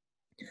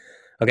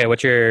 Okay,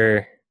 what's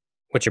your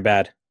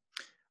bad?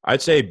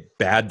 I'd say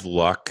bad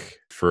luck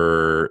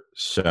for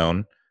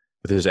Son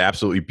with his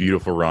absolutely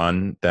beautiful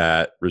run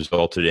that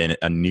resulted in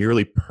a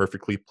nearly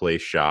perfectly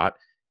placed shot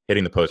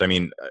hitting the post. I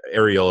mean,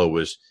 Arriola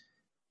was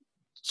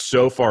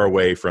so far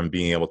away from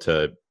being able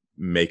to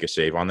make a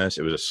save on this.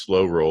 It was a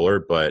slow roller,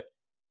 but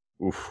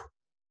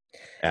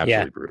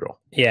absolutely brutal.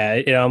 Yeah,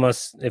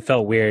 it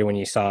felt weird when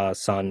you saw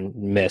Son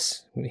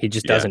miss. He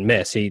just doesn't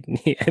miss. I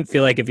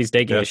feel like if he's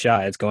taking a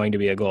shot, it's going to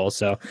be a goal.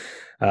 So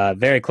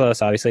very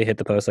close, obviously hit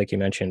the post like you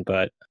mentioned,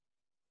 but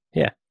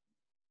yeah.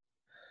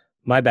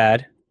 My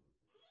bad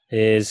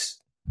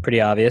is pretty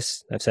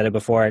obvious. I've said it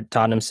before.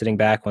 Tottenham sitting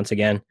back once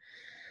again.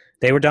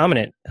 They were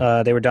dominant.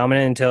 They were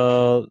dominant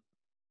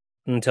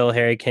until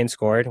Harry Kane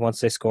scored. Once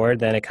they scored,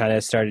 then it kind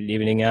of started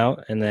evening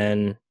out, and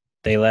then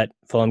they let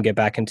Fulham get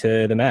back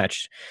into the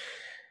match.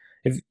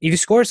 If you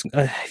score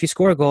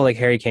a goal like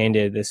Harry Kane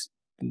did,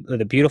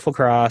 the beautiful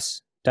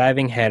cross,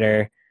 diving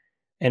header,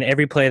 and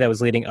every play that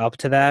was leading up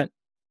to that,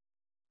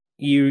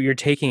 you're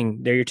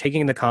taking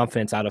the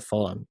confidence out of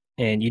Fulham,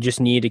 and you just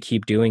need to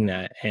keep doing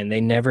that. And they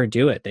never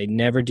do it. They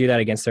never do that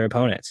against their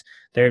opponents.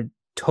 They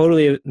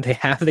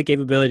have the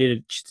capability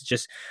to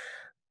just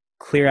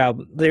clear out.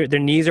 Their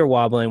knees are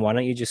wobbling. Why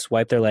don't you just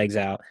swipe their legs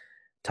out?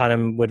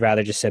 Tottenham would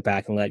rather just sit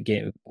back and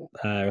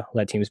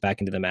let teams back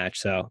into the match.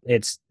 So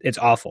it's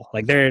awful.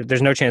 Like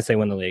there's no chance they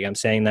win the league. I'm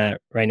saying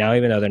that right now,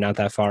 even though they're not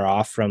that far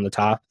off from the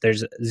top.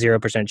 There's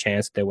 0%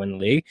 chance they win the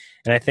league.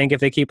 And I think if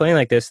they keep playing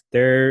like this,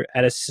 they're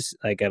at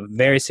a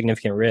very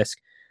significant risk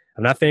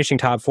of not finishing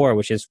top 4,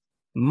 which is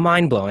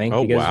mind blowing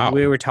because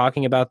we were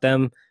talking about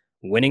them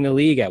winning the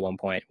league at one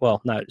point.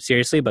 Well, not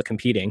seriously, but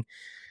competing.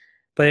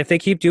 But if they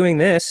keep doing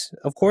this,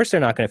 of course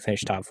they're not going to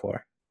finish top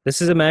 4.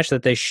 This is a match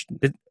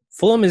that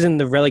Fulham is in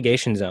the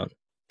relegation zone.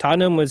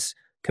 Tottenham was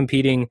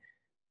competing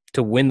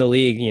to win the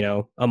league,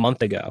 a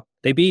month ago.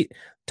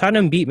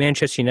 Tottenham beat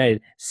Manchester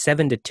United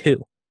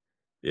 7-2.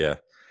 Yeah.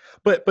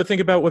 But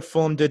think about what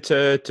Fulham did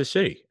to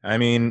City. I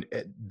mean,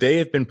 they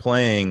have been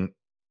playing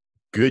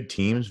good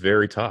teams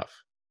very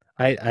tough.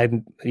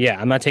 I'm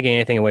not taking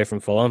anything away from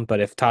Fulham, but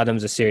if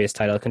Tottenham's a serious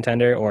title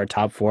contender or a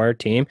top 4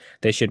 team,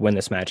 they should win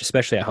this match,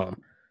 especially at home.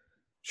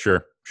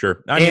 Sure.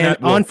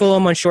 On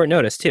Fulham on short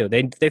notice too.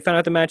 They found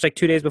out the match like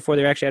 2 days before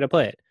they actually had to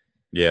play it.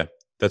 Yeah,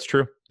 that's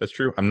true.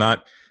 I'm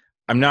not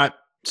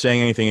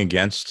saying anything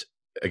against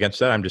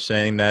that. I'm just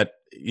saying that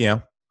Yep.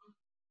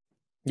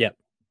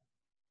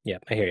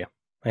 I hear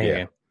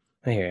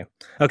you.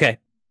 Okay,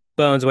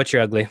 Bones, what's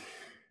your ugly?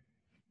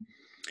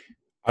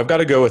 I've got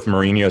to go with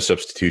Mourinho's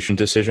substitution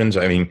decisions.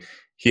 I mean,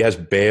 he has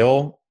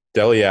Bale,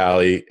 Dele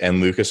Alli, and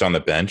Lucas on the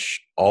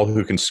bench, all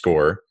who can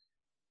score.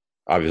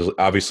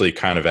 Obviously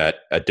kind of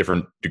at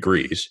different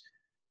degrees.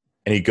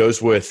 And he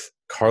goes with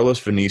Carlos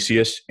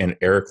Vinicius and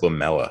Eric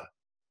Lamela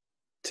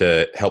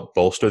to help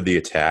bolster the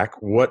attack.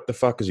 What the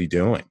fuck is he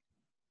doing?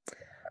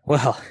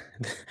 Well,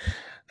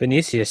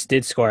 Vinicius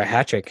did score a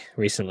hat-trick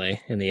recently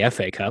in the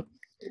FA Cup.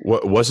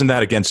 Wasn't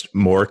that against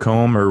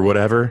Morecambe or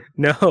whatever?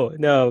 No,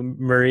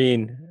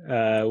 Marine,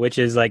 which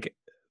is like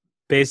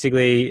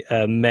basically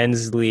a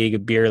men's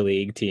league, beer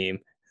league team.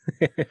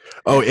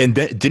 Oh, and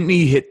didn't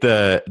he hit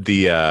the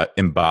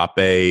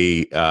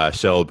Mbappe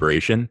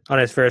celebration on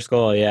his first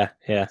goal? Yeah.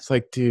 It's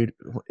like, dude,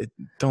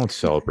 don't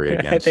celebrate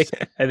against.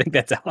 I think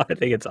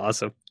it's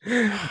awesome.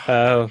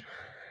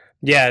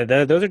 Yeah,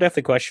 those are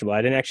definitely questionable.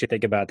 I didn't actually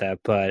think about that,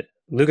 but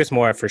Lucas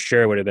Moura for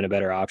sure would have been a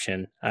better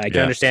option. I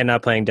can understand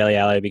not playing Dele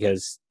Alli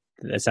because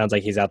it sounds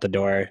like he's out the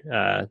door.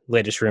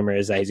 Latest rumor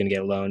is that he's going to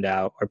get loaned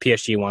out, or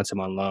PSG wants him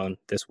on loan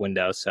this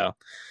window. So,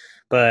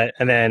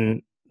 and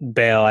then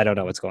Bale, I don't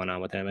know what's going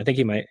on with him. I think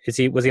he might.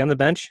 Was he on the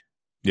bench?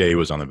 Yeah, he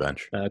was on the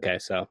bench. Okay,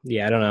 so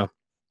yeah, I don't know.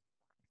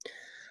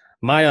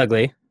 My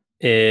ugly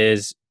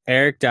is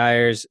Eric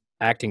Dyer's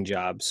acting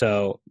job.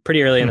 So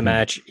pretty early in the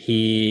match,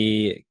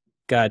 he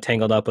got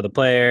tangled up with a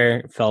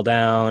player, fell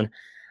down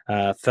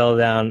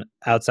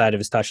outside of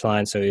his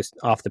touchline, so he's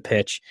off the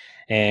pitch,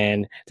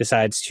 and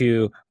decides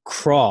to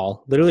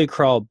literally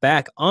crawl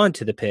back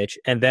onto the pitch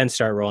and then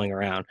start rolling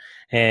around.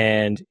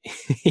 And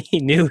he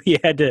knew he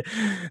had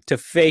to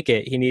fake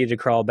it. He needed to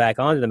crawl back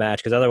onto the match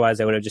because otherwise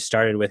they would have just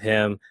started with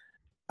him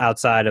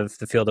outside of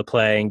the field of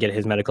play and get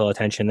his medical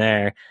attention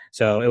there.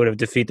 So it would have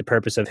defeated the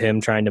purpose of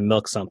him trying to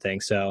milk something.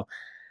 So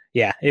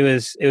yeah, it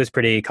was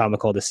pretty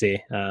comical to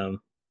see.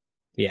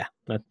 Yeah,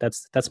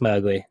 that's my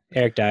ugly.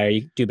 Eric Dyer,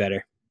 you do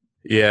better.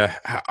 Yeah,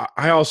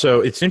 I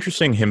also, it's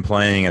interesting him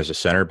playing as a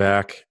center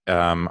back.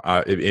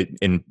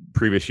 In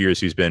previous years,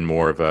 he's been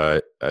more of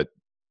a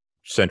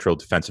central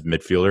defensive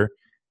midfielder.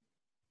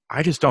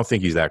 I just don't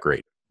think he's that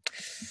great.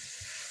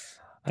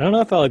 I don't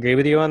know if I'll agree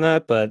with you on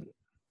that, but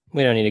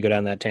we don't need to go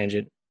down that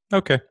tangent.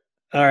 Okay.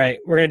 All right,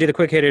 we're going to do the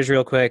quick hitters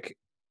real quick.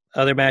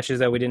 Other matches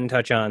that we didn't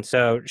touch on.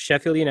 So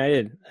Sheffield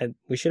United,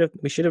 we should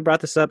have brought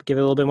this up, give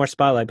it a little bit more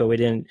spotlight, but we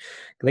didn't.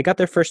 They got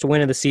their first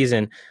win of the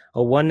season, a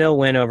 1-0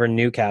 win over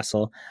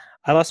Newcastle.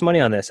 I lost money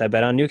on this. I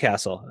bet on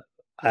Newcastle.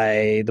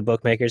 The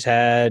bookmakers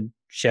had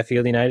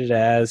Sheffield United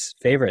as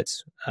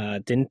favorites.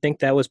 Didn't think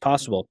that was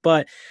possible,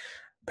 but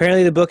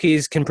apparently the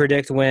bookies can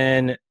predict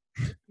when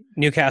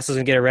Newcastle's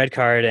going to get a red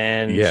card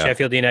and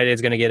Sheffield United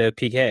is going to get a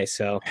PK.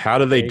 So how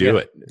do they do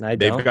it?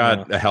 They've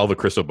got know. A hell of a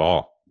crystal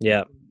ball.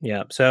 Yeah.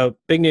 So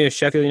big news,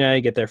 Sheffield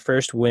United get their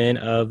first win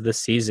of the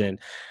season.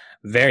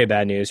 Very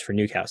bad news for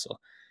Newcastle.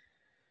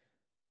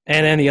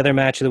 And then the other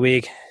match of the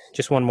week,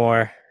 just one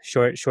more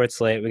short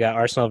slate. We got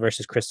Arsenal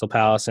versus Crystal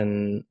Palace,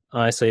 and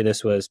honestly,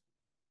 this was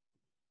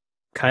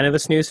kind of a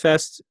snooze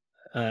fest.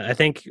 I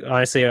think,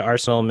 honestly,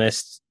 Arsenal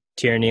missed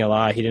Tierney a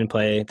lot. He didn't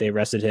play. They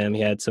rested him.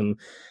 He had some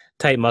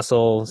tight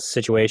muscle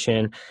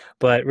situation,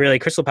 but really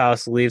Crystal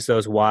Palace leaves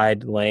those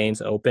wide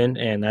lanes open,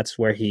 and that's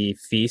where he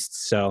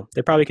feasts. So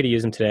they probably could have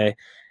used him today.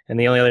 And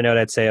the only other note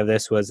I'd say of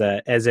this was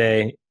that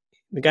the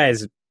guy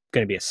is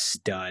going to be a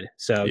stud.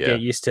 So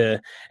get used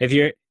to,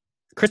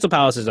 Crystal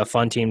Palace is a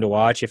fun team to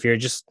watch. If you're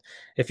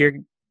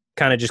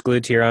kind of just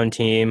glued to your own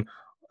team,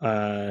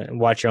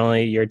 watch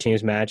only your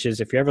team's matches.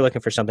 If you're ever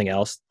looking for something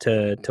else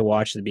to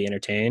watch to be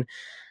entertained,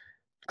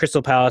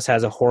 Crystal Palace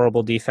has a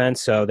horrible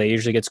defense, so they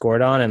usually get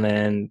scored on, and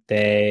then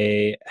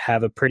they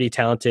have a pretty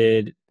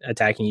talented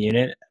attacking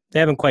unit. They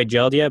haven't quite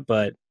gelled yet,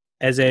 but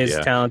Eze is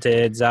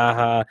talented.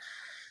 Zaha,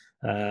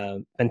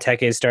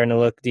 Benteke is starting to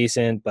look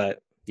decent, but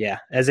yeah,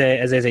 Eze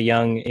is a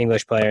young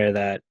English player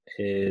that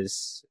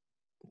is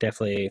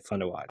definitely fun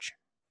to watch.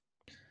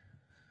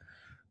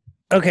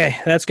 Okay,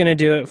 that's going to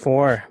do it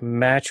for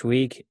match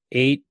week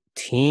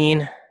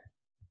 18. I'm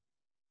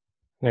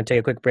going to take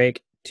a quick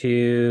break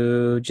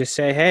to just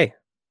say, hey,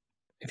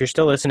 if you're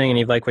still listening and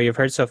you've liked what you've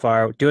heard so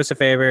far, do us a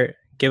favor,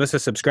 give us a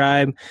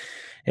subscribe.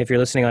 If you're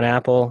listening on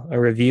Apple, a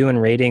review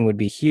and rating would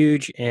be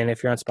huge. And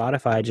if you're on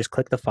Spotify, just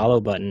click the follow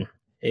button.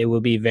 It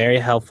will be very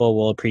helpful.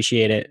 We'll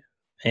appreciate it.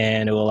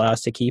 And it will allow us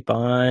to keep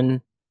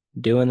on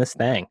doing this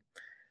thing.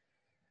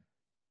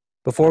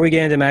 Before we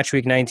get into match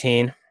week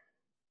 19,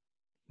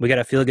 we got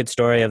a feel-good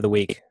story of the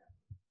week.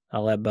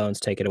 I'll let Bones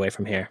take it away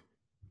from here.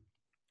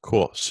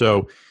 Cool.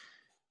 So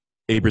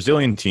a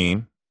Brazilian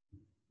team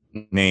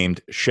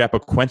named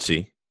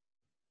Chapecoense.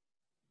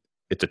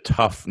 It's a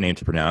tough name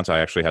to pronounce. I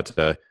actually had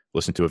to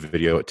listen to a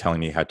video telling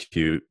me how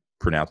to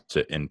pronounce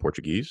it in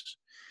Portuguese.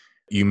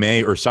 You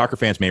may, or soccer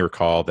fans may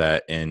recall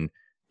that in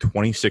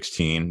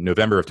 2016,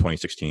 November of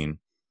 2016,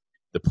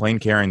 the plane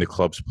carrying the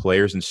club's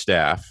players and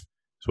staff,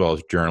 as well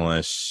as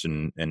journalists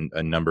and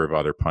a number of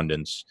other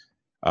pundits,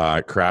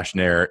 crashed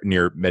near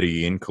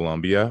Medellin,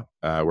 Colombia,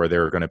 where they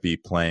were going to be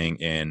playing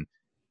in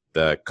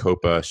the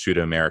Copa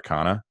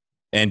Sudamericana.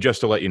 And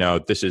just to let you know,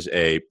 this is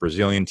a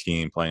Brazilian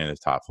team playing in the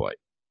top flight.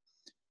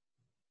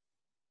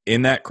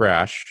 In that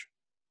crash,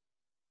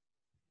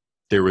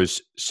 there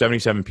was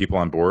 77 people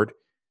on board,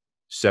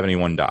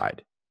 71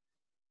 died.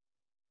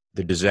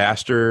 The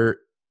disaster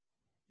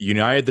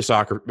united the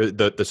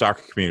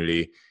soccer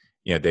community.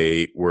 You know,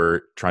 they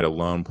were trying to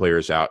loan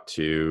players out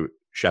to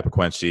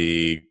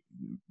Chapecoense.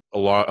 A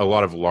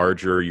lot of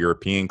larger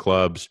European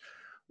clubs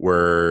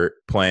were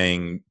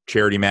playing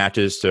charity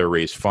matches to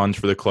raise funds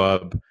for the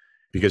club.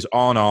 Because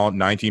all in all,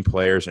 19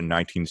 players and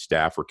 19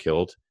 staff were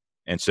killed.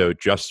 And so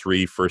just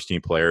 3 first-team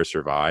players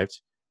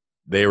survived.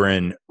 They were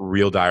in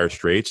real dire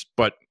straits.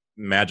 But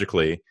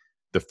magically,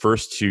 the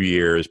first 2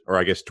 years, or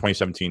I guess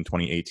 2017,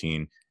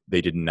 2018,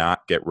 they did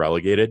not get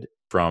relegated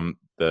from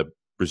the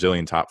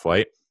Brazilian top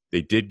flight.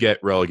 They did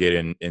get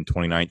relegated in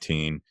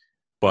 2019.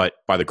 But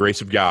by the grace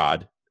of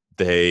God,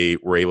 they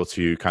were able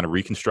to kind of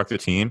reconstruct the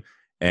team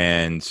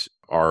and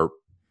are,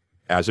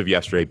 as of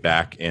yesterday,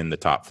 back in the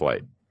top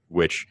flight,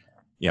 which –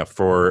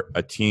 for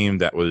a team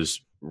that was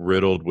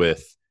riddled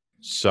with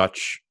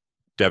such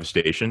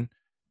devastation,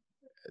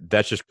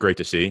 that's just great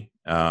to see.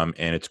 And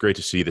it's great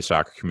to see the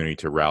soccer community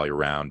to rally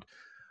around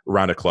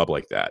a club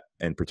like that,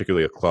 and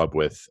particularly a club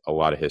with a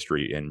lot of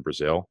history in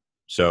Brazil.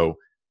 So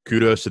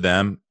kudos to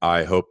them.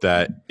 I hope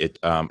that it's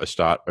a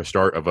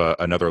start of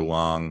another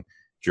long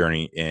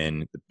journey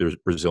in the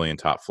Brazilian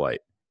top flight.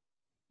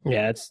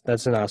 Yeah,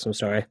 that's an awesome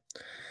story.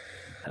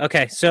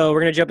 Okay, so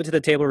we're going to jump into the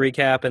table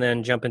recap and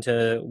then jump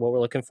into what we're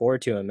looking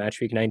forward to in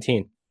match week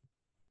 19.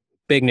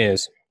 Big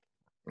news.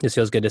 This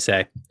feels good to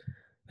say.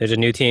 There's a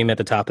new team at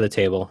the top of the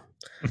table.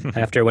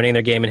 After winning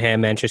their game in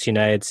hand, Manchester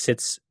United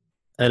sits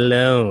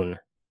alone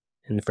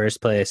in the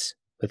first place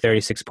with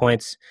 36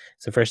 points.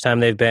 It's the first time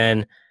they've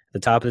been at the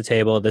top of the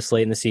table this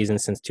late in the season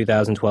since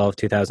 2012,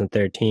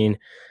 2013.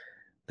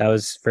 That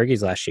was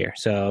Fergie's last year,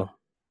 so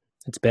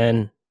it's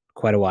been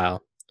quite a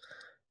while.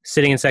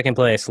 Sitting in second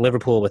place,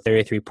 Liverpool with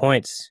 33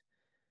 points,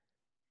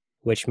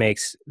 which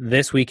makes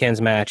this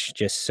weekend's match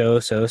just so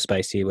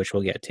spicy, which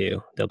we'll get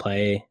to. They'll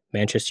play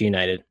Manchester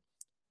United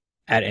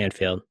at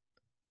Anfield.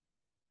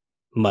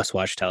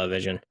 must-watch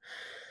television.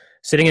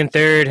 Sitting in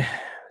third,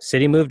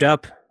 City moved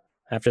up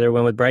after their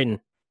win with Brighton.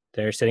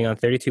 They're sitting on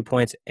 32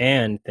 points,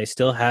 and they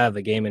still have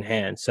a game in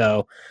hand.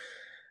 So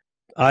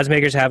odds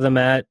makers have them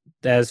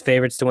as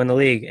favorites to win the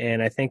league,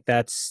 and I think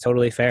that's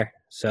totally fair.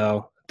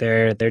 So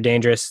they're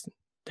dangerous.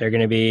 They're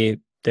going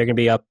to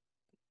be up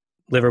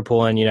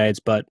Liverpool and United's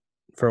butt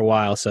for a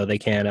while, so they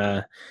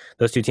can't.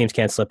 Those two teams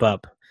can't slip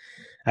up.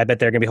 I bet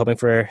they're going to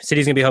be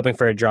City's going to be hoping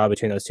for a draw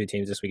between those two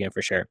teams this weekend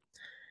for sure.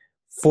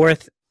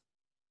 Fourth,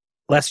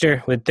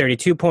 Leicester with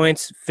 32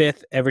 points.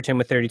 Fifth, Everton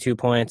with 32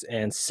 points.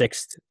 And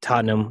sixth,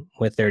 Tottenham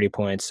with 30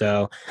 points.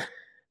 So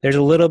there's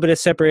a little bit of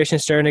separation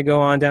starting to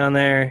go on down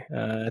there.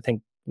 I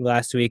think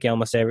last week,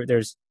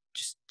 there's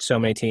just so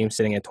many teams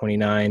sitting at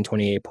 29,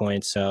 28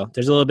 points. So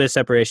there's a little bit of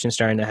separation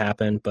starting to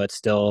happen, but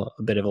still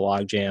a bit of a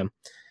logjam.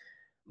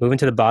 Moving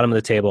to the bottom of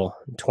the table,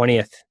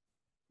 20th,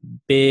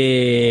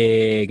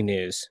 big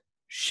news.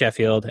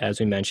 Sheffield, as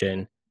we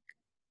mentioned,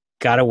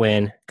 got a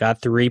win, got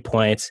 3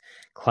 points,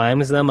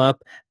 climbs them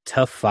up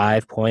to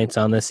 5 points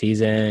on the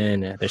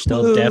season. They're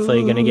still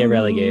definitely going to get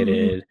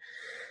relegated.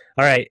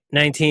 All right,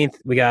 19th,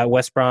 we got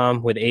West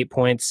Brom with 8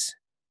 points.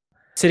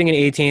 Sitting in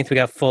 18th, we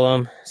got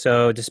Fulham.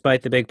 So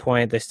despite the big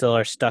point, they still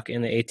are stuck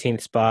in the 18th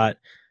spot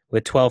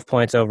with 12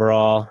 points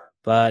overall.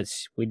 But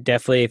we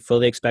definitely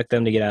fully expect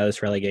them to get out of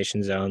this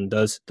relegation zone.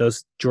 Those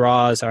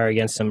draws are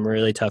against some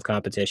really tough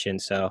competition.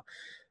 So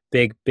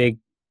big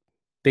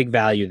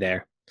value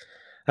there.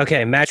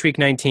 Okay, match week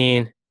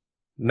 19.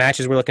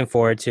 Matches we're looking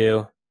forward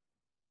to.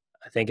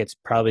 I think it's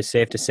probably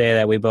safe to say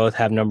that we both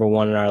have number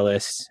one on our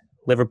list.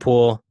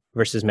 Liverpool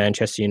versus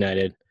Manchester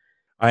United.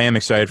 I am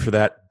excited for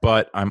that,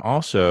 but I'm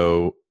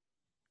also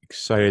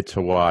excited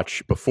to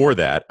watch, before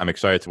that, I'm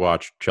excited to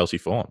watch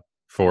Chelsea-Fulham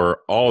for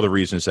all the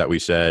reasons that we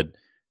said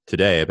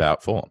today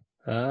about Fulham.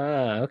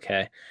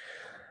 Okay.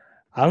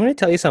 I'm going to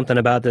tell you something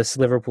about this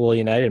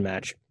Liverpool-United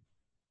match.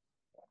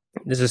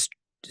 This is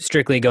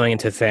strictly going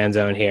into fan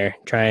zone here.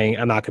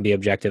 I'm not going to be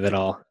objective at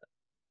all.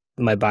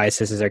 My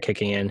biases are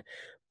kicking in.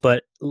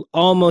 But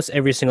almost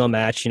every single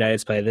match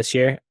United's played this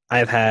year,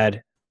 I've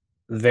had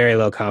very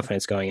low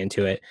confidence going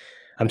into it.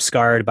 I'm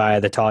scarred by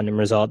the Tottenham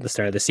result at the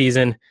start of the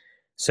season.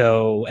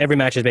 So every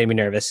match has made me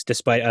nervous,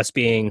 despite us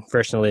being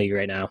first in the league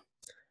right now.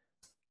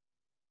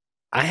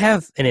 I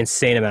have an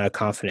insane amount of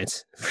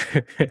confidence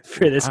for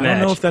this match. I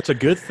don't know if that's a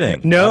good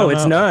thing. No,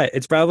 it's not.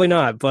 It's probably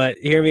not, but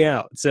hear me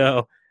out.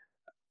 So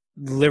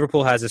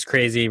Liverpool has this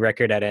crazy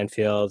record at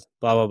Anfield,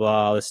 blah, blah,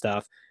 blah, all this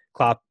stuff.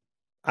 Klopp,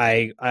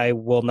 I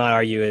will not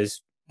argue,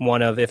 is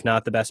one of, if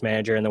not the best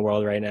manager in the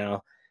world right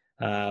now.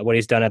 What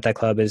he's done at that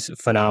club is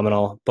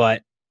phenomenal.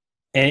 But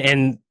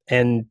and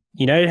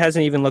United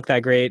hasn't even looked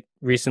that great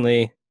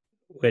recently,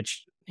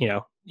 which,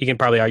 you can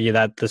probably argue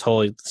that this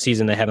whole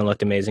season they haven't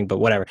looked amazing, but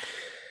whatever.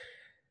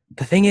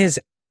 The thing is,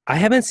 I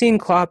haven't seen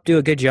Klopp do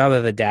a good job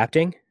of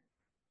adapting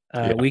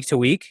week to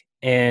week.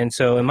 And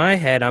so in my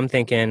head, I'm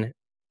thinking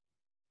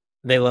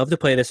they love to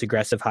play this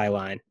aggressive high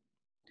line.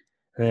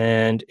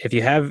 And if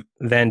you have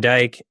Van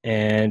Dijk,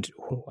 and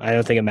I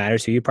don't think it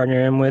matters who you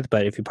partner him with,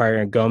 but if you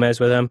partner Gomez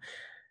with him,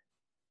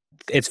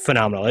 it's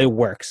phenomenal. It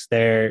works.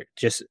 They're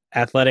just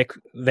athletic.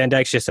 Van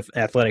Dijk's just an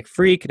athletic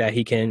freak that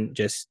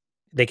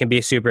they can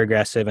be super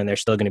aggressive and they're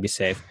still going to be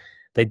safe.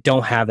 They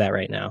don't have that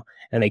right now.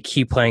 And they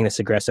keep playing this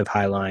aggressive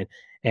high line.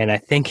 And I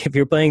think if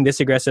you're playing this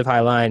aggressive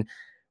high line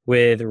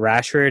with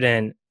Rashford,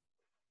 and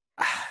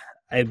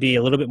I'd be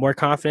a little bit more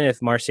confident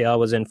if Martial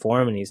was in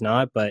form, and he's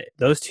not, but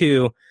those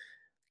two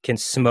can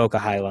smoke a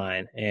high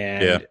line.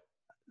 And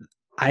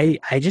I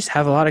just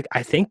have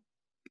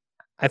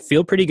I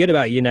feel pretty good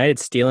about United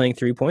stealing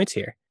 3 points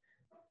here.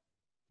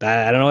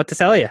 I don't know what to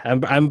tell you.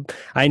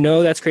 I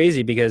know that's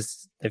crazy,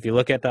 because if you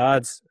look at the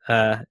odds,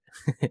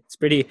 it's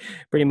pretty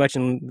much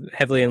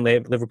heavily in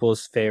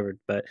Liverpool's favored.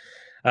 But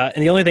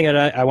and the only thing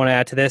I want to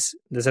add to this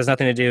has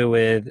nothing to do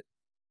with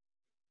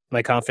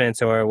my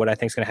confidence or what I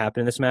think is going to happen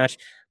in this match.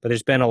 But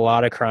there's been a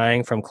lot of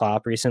crying from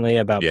Klopp recently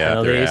about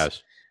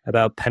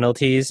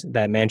penalties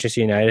that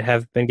Manchester United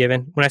have been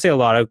given. When I say a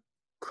lot of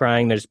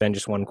crying, there's been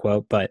just one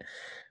quote,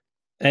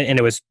 and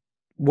it was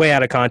way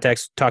out of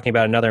context, talking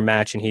about another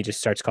match, and he just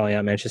starts calling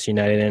out Manchester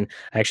United. And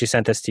I actually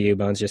sent this to you,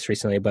 Bones, just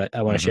recently, but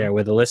I want to share it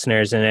with the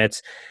listeners. And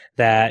it's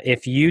that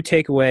if you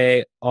take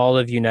away all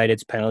of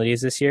United's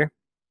penalties this year,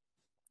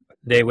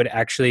 they would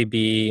actually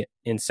be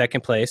in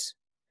second place,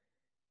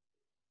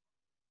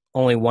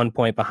 only 1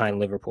 point behind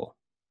Liverpool.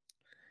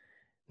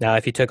 Now,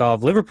 if you took all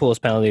of Liverpool's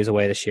penalties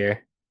away this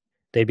year,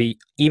 they'd be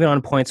even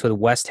on points with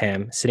West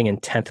Ham, sitting in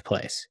 10th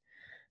place.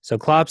 So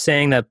Klopp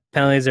saying that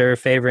penalties are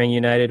favoring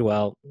United,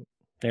 well,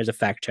 there's a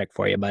fact check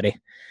for you, buddy.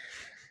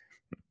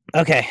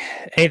 Okay,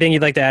 anything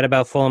you'd like to add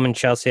about Fulham and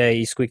Chelsea?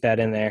 You squeaked that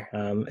in there.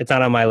 It's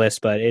not on my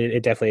list, but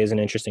it definitely is an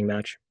interesting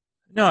match.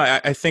 No,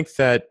 I think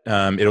that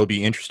it'll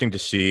be interesting to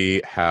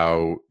see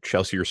how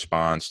Chelsea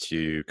responds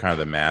to kind of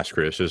the mass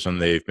criticism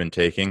they've been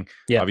taking.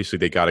 Yeah. Obviously,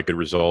 they got a good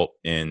result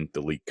in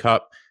the League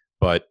Cup,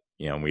 but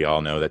we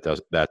all know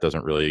that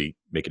doesn't really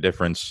make a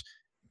difference.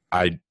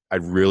 I'd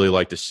really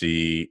like to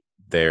see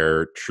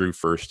their true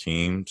first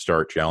team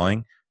start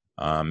gelling.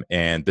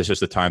 And this is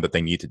the time that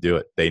they need to do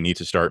it. They need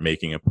to start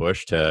making a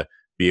push to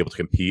be able to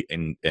compete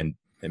and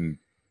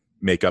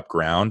make up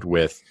ground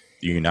with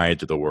the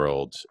United of the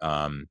world.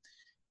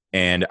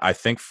 And I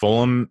think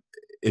Fulham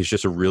is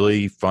just a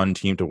really fun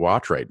team to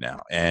watch right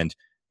now. And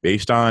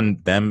based on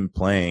them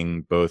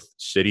playing both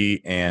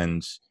City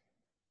and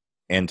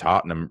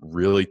Tottenham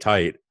really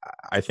tight,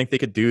 I think they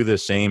could do the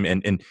same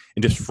and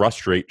just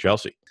frustrate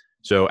Chelsea.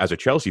 So as a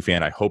Chelsea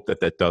fan, I hope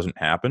that doesn't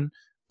happen.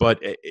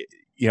 But,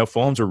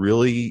 Fulham's a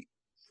really,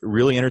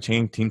 really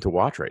entertaining team to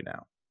watch right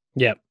now.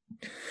 Yep.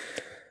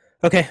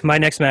 Okay, my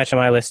next match on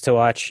my list to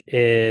watch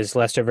is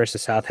Leicester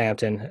versus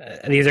Southampton.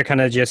 These are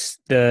kind of just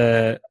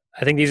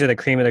I think these are the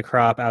cream of the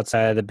crop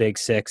outside of the big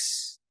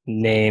six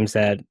names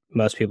that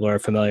most people are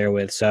familiar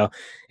with. So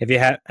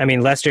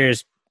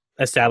Leicester's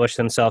established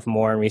themselves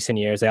more in recent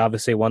years. They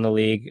obviously won the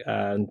league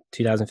in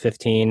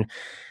 2015,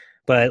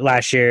 but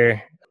last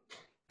year,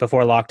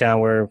 before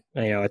lockdown, were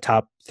a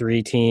top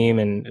 3 team,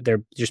 and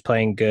they're just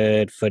playing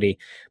good footy.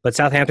 But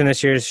Southampton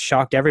this year has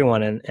shocked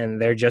everyone,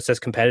 and they're just as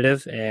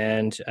competitive.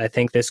 And I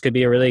think this could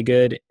be a really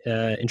good,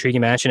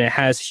 intriguing match, and it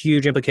has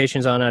huge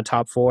implications on a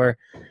top 4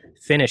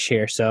 finish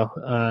here. So,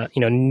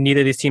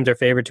 neither of these teams are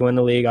favored to win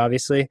the league,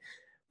 obviously,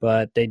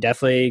 but they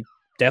definitely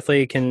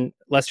can.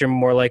 Leicester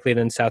more likely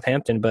than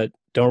Southampton, but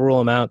don't rule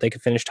them out. They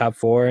could finish top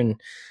 4,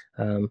 and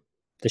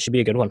this should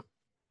be a good one.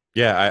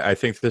 Yeah, I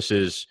think this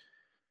is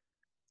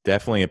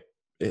definitely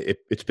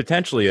it's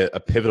potentially a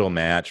pivotal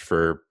match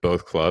for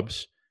both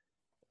clubs.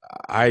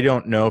 I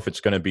don't know if it's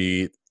going to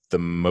be the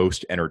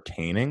most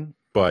entertaining,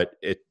 but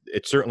it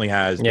certainly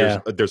has. Yeah.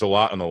 There's a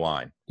lot on the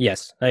line.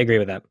 Yes, I agree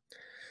with that.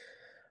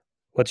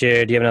 Do you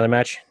have another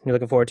match you're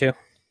looking forward to?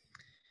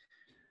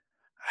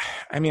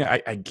 I mean,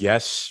 I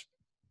guess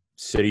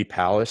City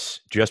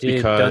Palace, just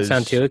because. Don't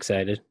sound too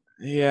excited.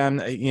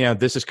 Yeah,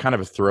 this is kind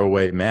of a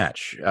throwaway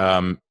match.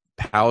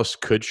 Palace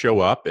could show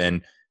up,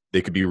 and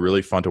they could be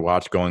really fun to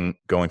watch going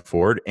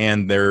forward.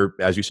 And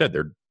as you said,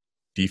 their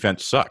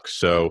defense sucks.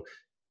 So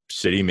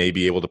City may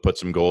be able to put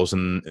some goals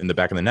in the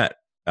back of the net,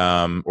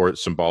 or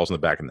some balls in the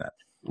back of the net,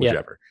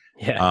 whichever.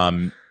 Yeah.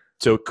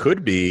 So it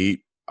could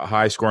be a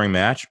high-scoring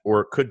match,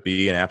 or it could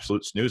be an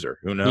absolute snoozer.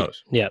 Who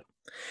knows? Yeah.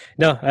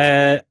 No,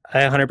 I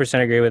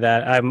 100% agree with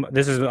that.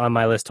 This is on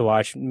my list to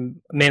watch,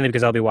 mainly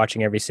because I'll be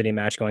watching every City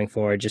match going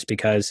forward, just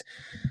because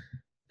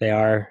they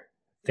are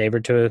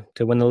favored to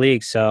win the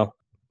league. So,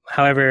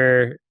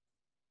 however,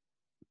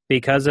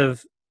 because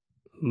of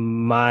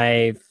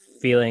my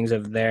feelings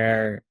of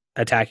their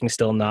attacking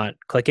still not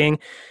clicking,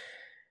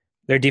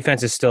 their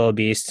defense is still a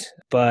beast.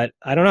 But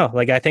I don't know.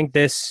 I think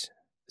this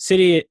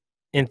City,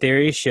 in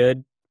theory,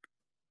 should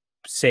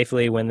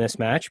safely win this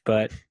match.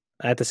 But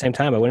at the same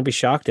time, I wouldn't be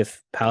shocked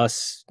if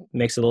Palace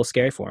makes it a little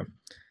scary for them.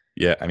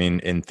 Yeah, I mean,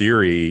 in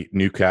theory,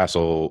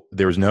 Newcastle,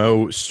 there was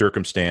no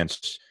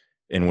circumstance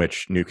in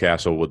which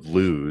Newcastle would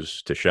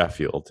lose to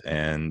Sheffield,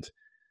 and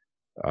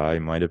I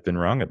might have been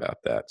wrong about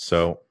that.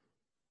 So,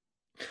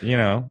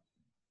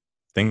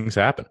 things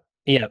happen.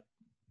 Yeah.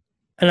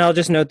 And I'll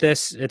just note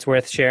this, it's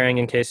worth sharing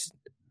in case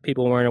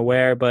people weren't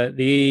aware, but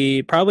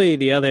probably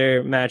the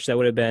other match that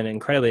would have been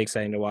incredibly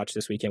exciting to watch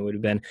this weekend would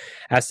have been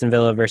Aston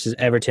Villa versus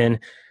Everton.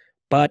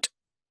 But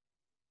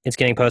it's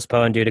getting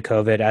postponed due to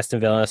COVID. Aston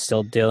Villa is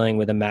still dealing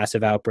with a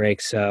massive outbreak,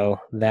 so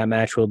that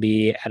match will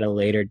be at a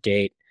later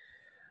date.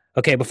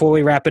 Okay, before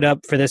we wrap it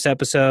up for this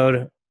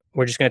episode,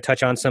 we're just going to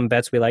touch on some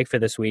bets we like for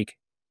this week.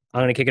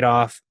 I'm going to kick it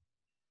off.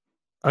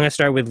 I'm going to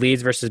start with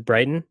Leeds versus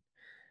Brighton.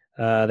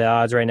 The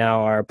odds right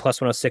now are plus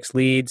 106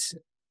 Leeds,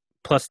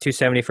 plus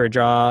 270 for a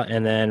draw,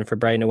 and then for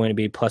Brighton to win, it'd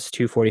be plus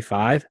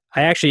 245.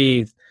 I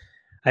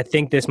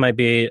think this might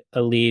be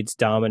a Leeds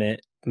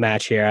dominant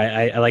match here.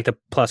 I like the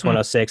plus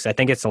 106. I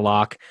think it's a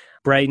lock.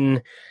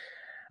 Brighton,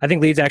 I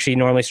think Leeds actually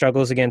normally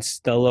struggles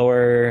against the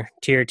lower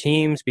tier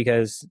teams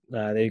because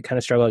they kind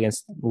of struggle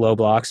against low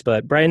blocks,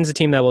 but Brighton's a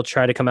team that will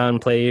try to come out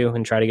and play you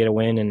and try to get a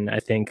win, and I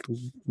think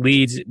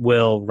Leeds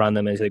will run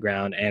them into the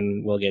ground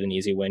and will get an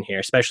easy win here,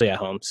 especially at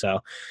home. So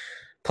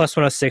plus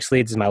 106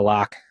 Leeds is my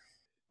lock.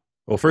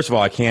 Well, first of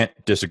all, I can't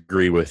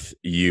disagree with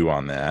you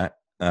on that.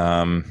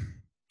 I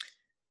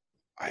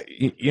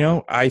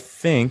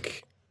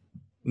think,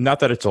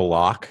 not that it's a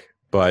lock,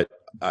 but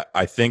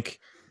I think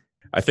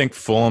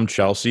Fulham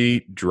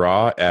Chelsea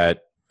draw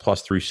at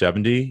plus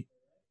 370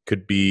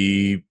 could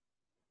be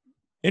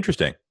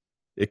interesting.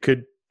 It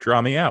could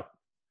draw me out.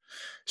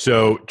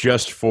 So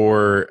just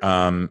for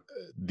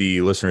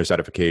the listener's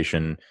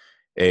edification,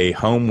 a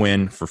home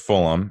win for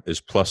Fulham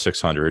is plus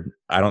 600.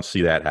 I don't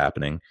see that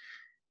happening.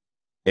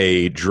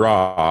 A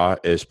draw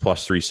is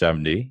plus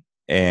 370,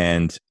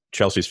 and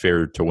Chelsea's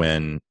favored to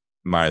win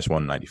minus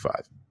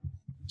 195.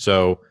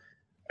 So,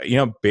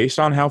 based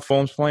on how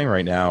Fulham's playing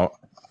right now,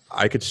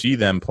 I could see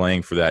them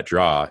playing for that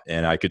draw,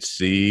 and I could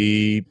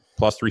see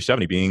plus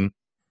 370 being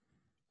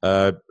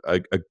a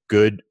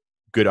good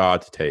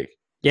odd to take.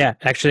 Yeah,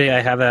 actually,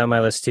 I have that on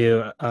my list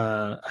too.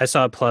 I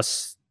saw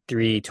plus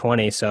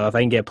 320, so if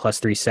I can get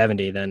plus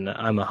 370, then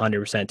I'm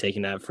 100%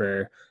 taking that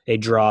for a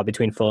draw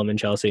between Fulham and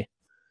Chelsea.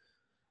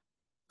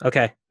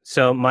 Okay,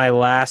 So my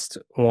last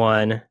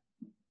one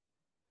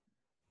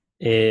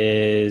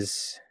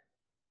is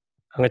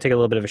I'm going to take a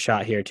little bit of a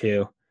shot here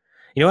too.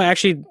 You know what?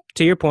 Actually,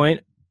 to your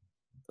point,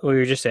 what you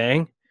were just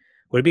saying,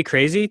 would it be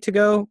crazy to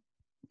go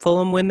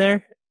Fulham win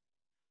there?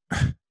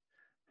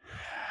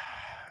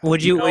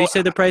 Would You you? What know, you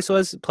said the price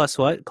was plus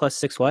what? Plus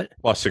six what?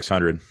 plus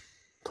 600.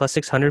 Plus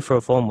 600 for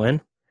a Fulham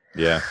win.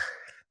 Yeah.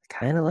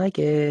 Kind of like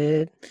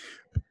it.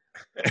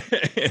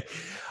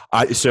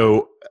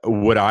 So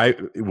what I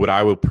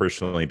will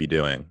personally be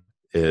doing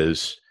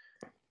is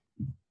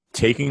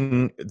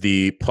taking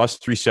the plus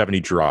 370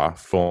 draw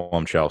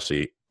Fulham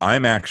Chelsea.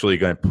 I'm actually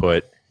going to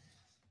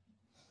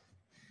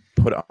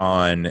put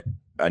on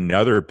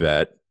another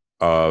bet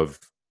of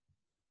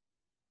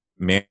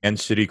Man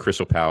City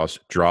Crystal Palace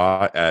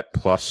draw at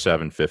plus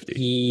 750.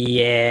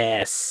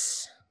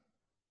 Yes.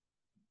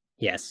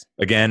 Yes.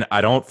 Again,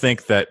 I don't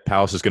think that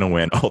Palace is going to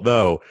win,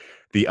 although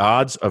the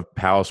odds of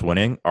Palace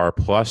winning are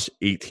plus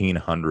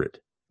 1,800.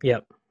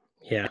 Yep.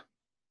 Yeah.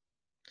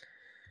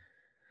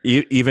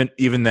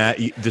 Even that,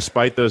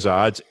 despite those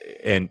odds,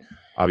 and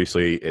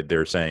obviously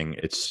they're saying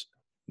it's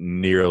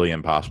nearly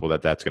impossible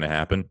that that's going to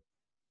happen.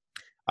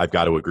 I've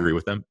got to agree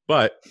with them,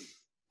 but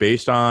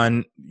based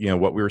on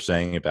what we were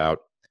saying about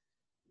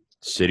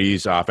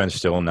City's offense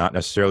still not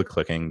necessarily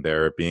clicking,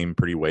 they're being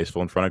pretty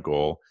wasteful in front of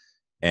goal,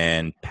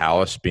 and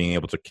Palace being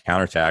able to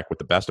counterattack with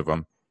the best of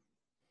them,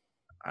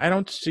 I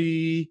don't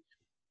see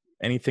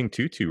anything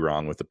too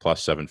wrong with the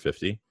plus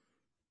 750.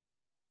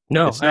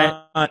 No, it's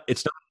not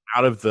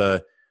out of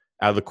the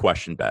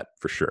question bet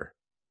for sure.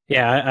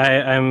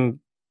 Yeah,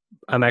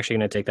 I'm actually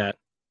going to take that.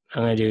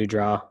 I'm going to do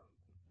draw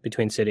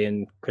between City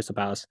and Crystal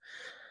Palace.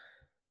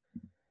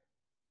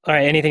 All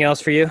right, anything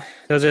else for you?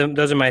 Those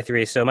are my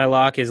three. So my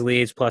lock is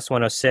Leeds plus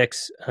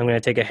 106. I'm going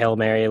to take a Hail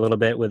Mary a little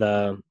bit with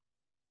I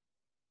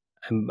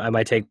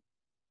might take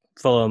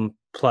Fulham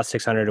plus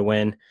 600 to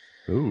win.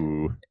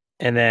 Ooh.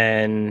 And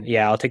then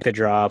I'll take the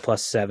draw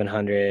plus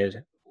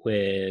 700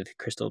 with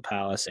Crystal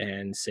Palace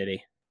and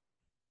City.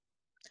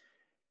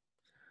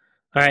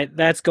 All right,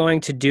 that's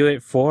going to do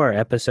it for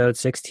episode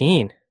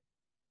 16.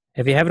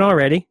 If you haven't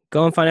already,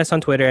 go and find us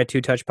on Twitter at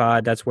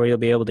TwoTouchPod. That's where you'll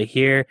be able to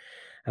hear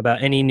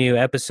about any new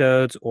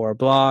episodes or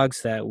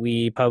blogs that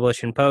we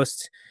publish and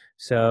post.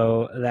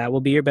 So that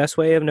will be your best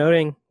way of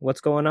noting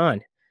what's going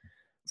on.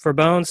 For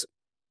Bones,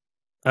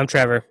 I'm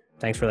Trevor.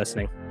 Thanks for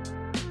listening.